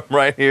wardrobe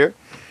right here.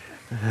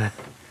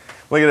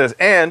 Look at this,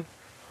 and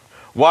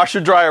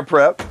washer dryer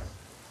prep.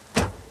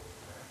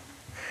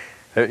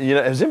 You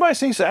know, has anybody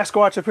seen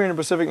Sasquatch up here in the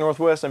Pacific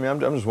Northwest? I mean, I'm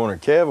just wondering,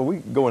 Kev, are we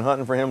going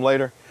hunting for him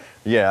later?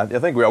 Yeah, I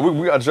think we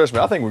are. Trust me,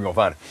 I think we're gonna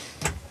find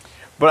it.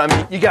 But I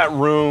mean, you got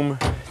room,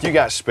 you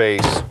got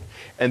space,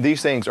 And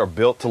these things are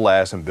built to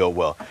last and built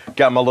well.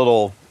 Got my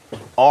little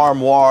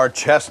armoire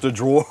chest of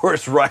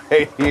drawers right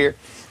here.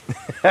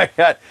 I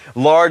got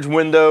large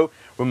window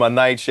with my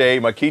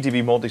nightshade, my Key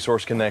TV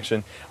multi-source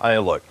connection.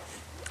 Look,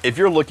 if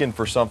you're looking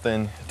for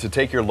something to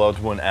take your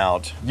loved one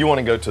out, you want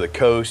to go to the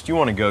coast, you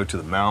want to go to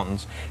the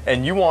mountains,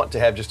 and you want to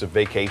have just a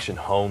vacation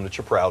home that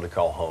you're proud to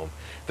call home,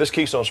 this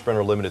Keystone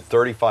Sprinter Limited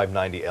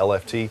 3590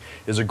 LFT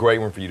is a great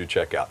one for you to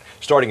check out.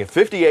 Starting at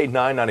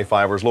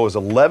 $58,995 or as low as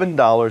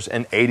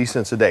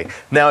 $11.80 a day.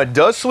 Now it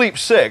does sleep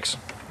 6,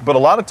 but a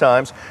lot of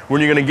times when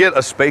you're going to get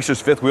a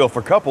spacious fifth wheel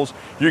for couples,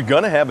 you're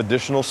going to have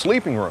additional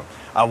sleeping room.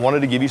 I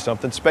wanted to give you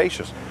something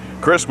spacious.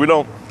 Chris, we're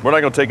not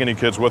going to take any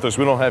kids with us.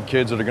 We don't have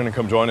kids that are going to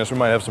come join us. We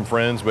might have some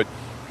friends, but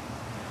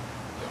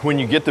when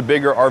you get the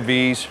bigger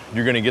RVs,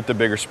 you're going to get the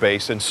bigger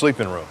space and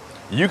sleeping room.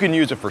 You can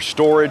use it for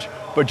storage,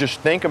 but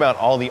just think about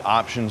all the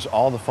options,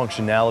 all the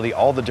functionality,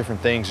 all the different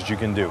things that you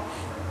can do.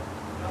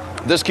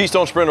 This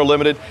Keystone Sprinter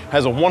Limited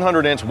has a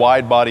 100-inch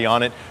wide body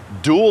on it,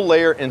 dual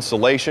layer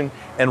insulation,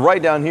 and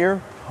right down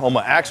here on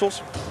my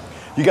axles,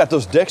 you got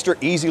those Dexter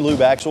Easy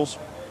Lube axles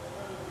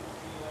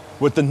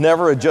with the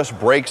never adjust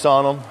brakes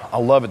on them. I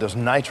love it, those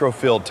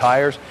nitro-filled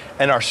tires.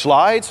 And our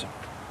slides,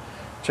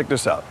 check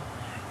this out.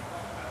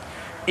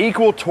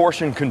 Equal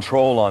torsion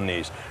control on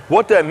these.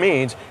 What that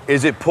means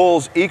is it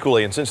pulls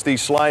equally, and since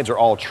these slides are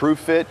all true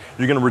fit,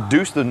 you're gonna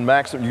reduce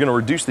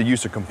the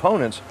use of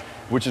components,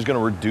 which is gonna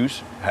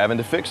reduce having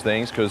to fix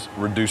things because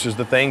reduces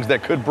the things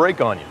that could break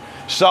on you.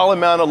 Solid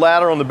mounted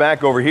ladder on the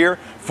back over here,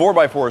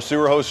 4x4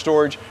 sewer hose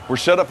storage. We're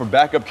set up for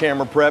backup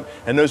camera prep,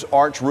 and those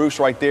arch roofs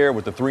right there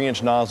with the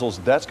 3-inch nozzles,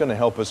 that's gonna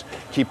help us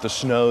keep the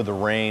snow, the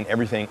rain,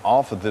 everything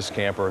off of this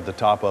camper, the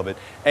top of it,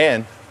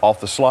 and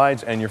off the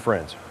slides and your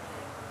friends.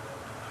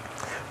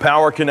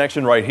 Power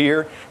connection right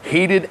here,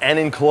 heated and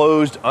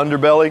enclosed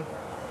underbelly.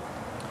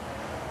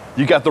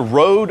 You got the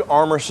Road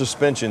Armor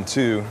suspension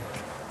too.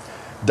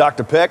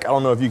 Dr. Peck, I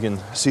don't know if you can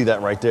see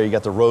that right there. You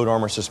got the Road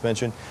Armor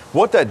suspension.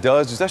 What that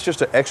does is that's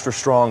just an extra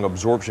strong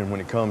absorption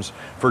when it comes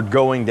for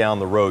going down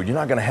the road. You're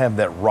not gonna have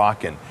that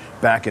rocking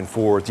back and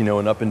forth, you know,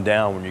 and up and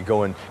down when you're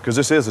going, because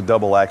this is a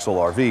double axle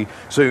RV.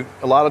 So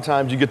a lot of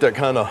times you get that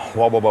kind of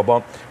wobble,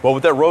 bump. Well,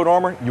 with that Road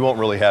Armor, you won't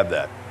really have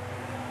that.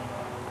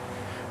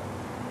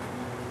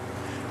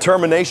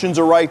 Terminations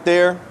are right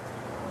there.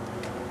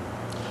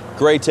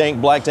 Gray tank,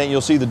 black tank, you'll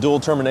see the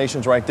dual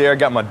terminations right there.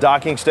 Got my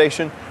docking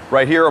station.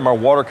 Right here are my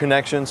water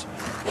connections.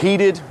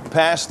 Heated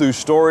pass-through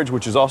storage,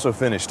 which is also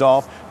finished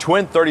off.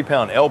 Twin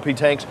 30-pound LP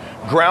tanks.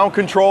 Ground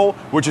control,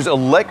 which is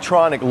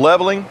electronic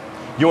leveling.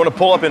 You want to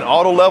pull up in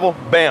auto level,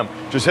 bam,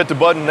 just hit the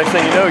button. Next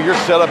thing you know, you're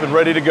set up and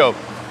ready to go.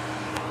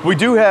 We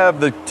do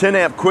have the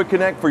 10-amp quick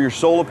connect for your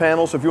solar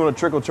panels. So if you want to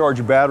trickle charge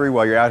your battery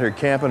while you're out here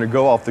camping or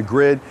go off the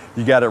grid,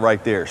 you got it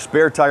right there.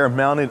 Spare tire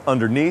mounted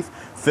underneath,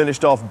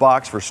 finished off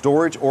box for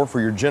storage or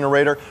for your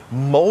generator,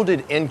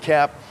 molded end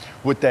cap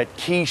with that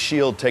Key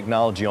Shield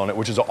technology on it,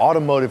 which is an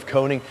automotive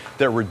coating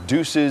that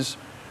reduces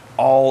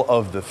all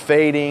of the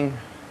fading,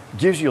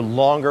 gives you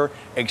longer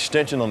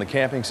extension on the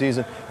camping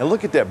season. And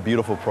look at that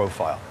beautiful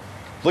profile.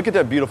 Look at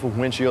that beautiful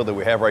windshield that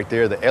we have right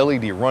there, the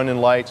LED running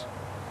lights.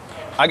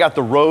 I got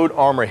the Road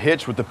Armor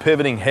hitch with the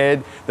pivoting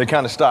head that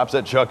kind of stops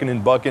that chucking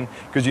and bucking,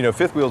 because you know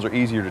fifth wheels are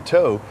easier to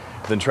tow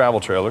than travel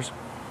trailers.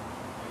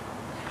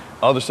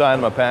 Other side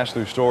of my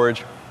pass-through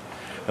storage.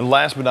 And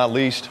last but not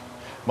least,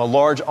 my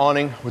large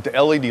awning with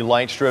the LED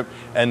light strip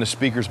and the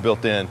speakers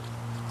built in.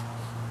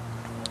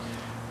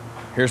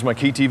 Here's my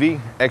Key TV,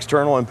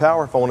 external and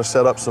power. If I want to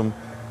set up some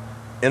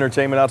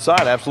entertainment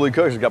outside, absolutely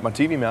cool. I've got my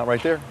TV mount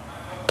right there.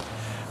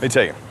 Let me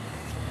tell you,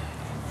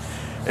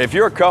 if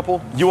you're a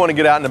couple, you want to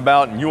get out and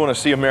about and you want to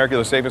see America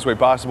the safest way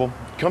possible,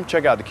 come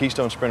check out the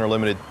Keystone Sprinter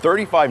Limited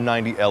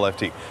 3590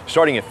 LFT,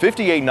 starting at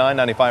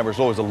 $58,995 or as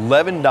low as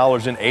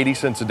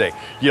 $11.80 a day.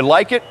 You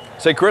like it?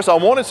 Say, Chris, I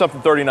wanted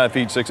something 39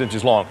 feet, 6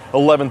 inches long,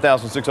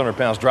 11,600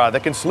 pounds dry,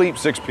 that can sleep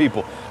 6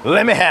 people.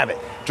 Let me have it.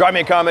 Drop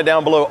me a comment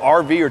down below,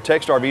 RV or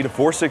text RV to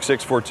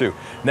 46642.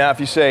 Now, if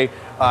you say,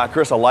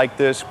 Chris, I like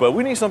this, but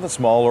we need something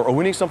smaller or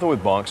we need something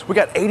with bunks, we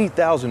got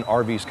 80,000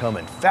 RVs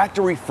coming,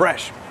 factory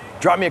fresh.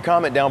 Drop me a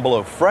comment down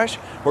below, fresh,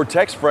 or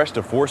text fresh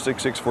to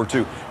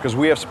 46642, because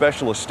we have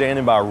specialists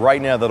standing by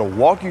right now that'll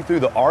walk you through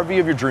the RV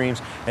of your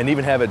dreams and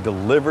even have it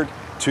delivered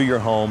to your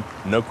home,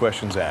 no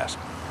questions asked.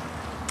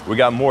 We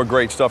got more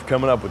great stuff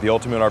coming up with the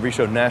Ultimate RV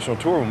Show National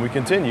Tour when we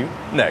continue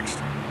next.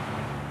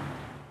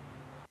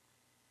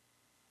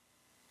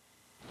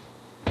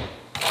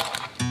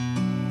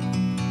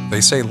 They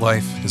say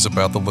life is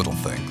about the little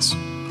things,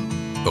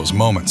 those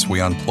moments we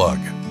unplug,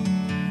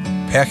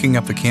 packing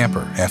up the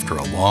camper after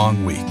a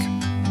long week,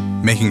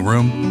 making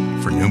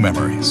room for new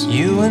memories.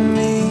 You and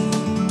me,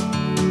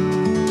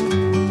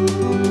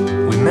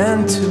 we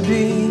meant to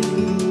be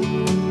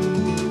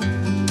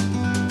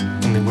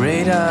in the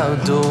great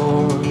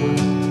outdoors,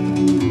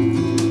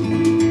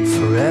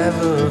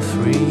 forever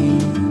free.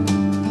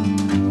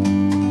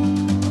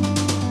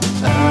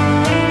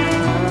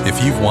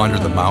 If you've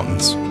wandered the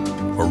mountains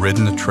or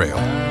ridden a trail,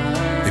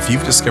 if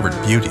you've discovered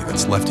beauty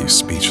that's left you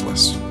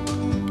speechless,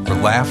 or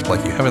laughed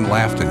like you haven't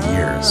laughed in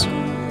years,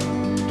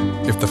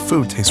 If the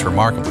food tastes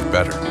remarkably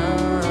better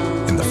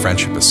and the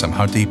friendship is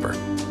somehow deeper,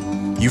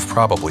 you've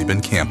probably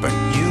been camping.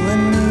 You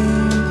and me,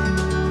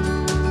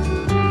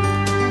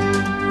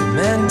 we're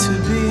meant to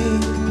be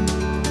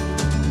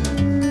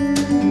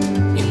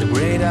in the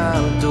great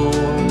outdoors,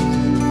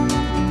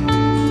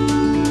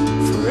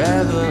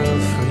 forever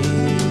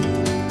free.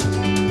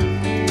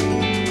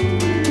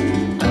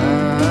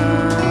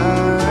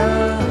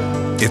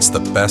 It's the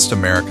best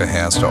America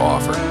has to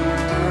offer,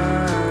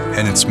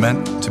 and it's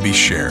meant to be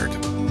shared.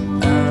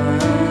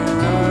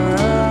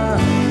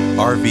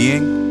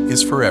 RVing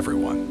is for everyone.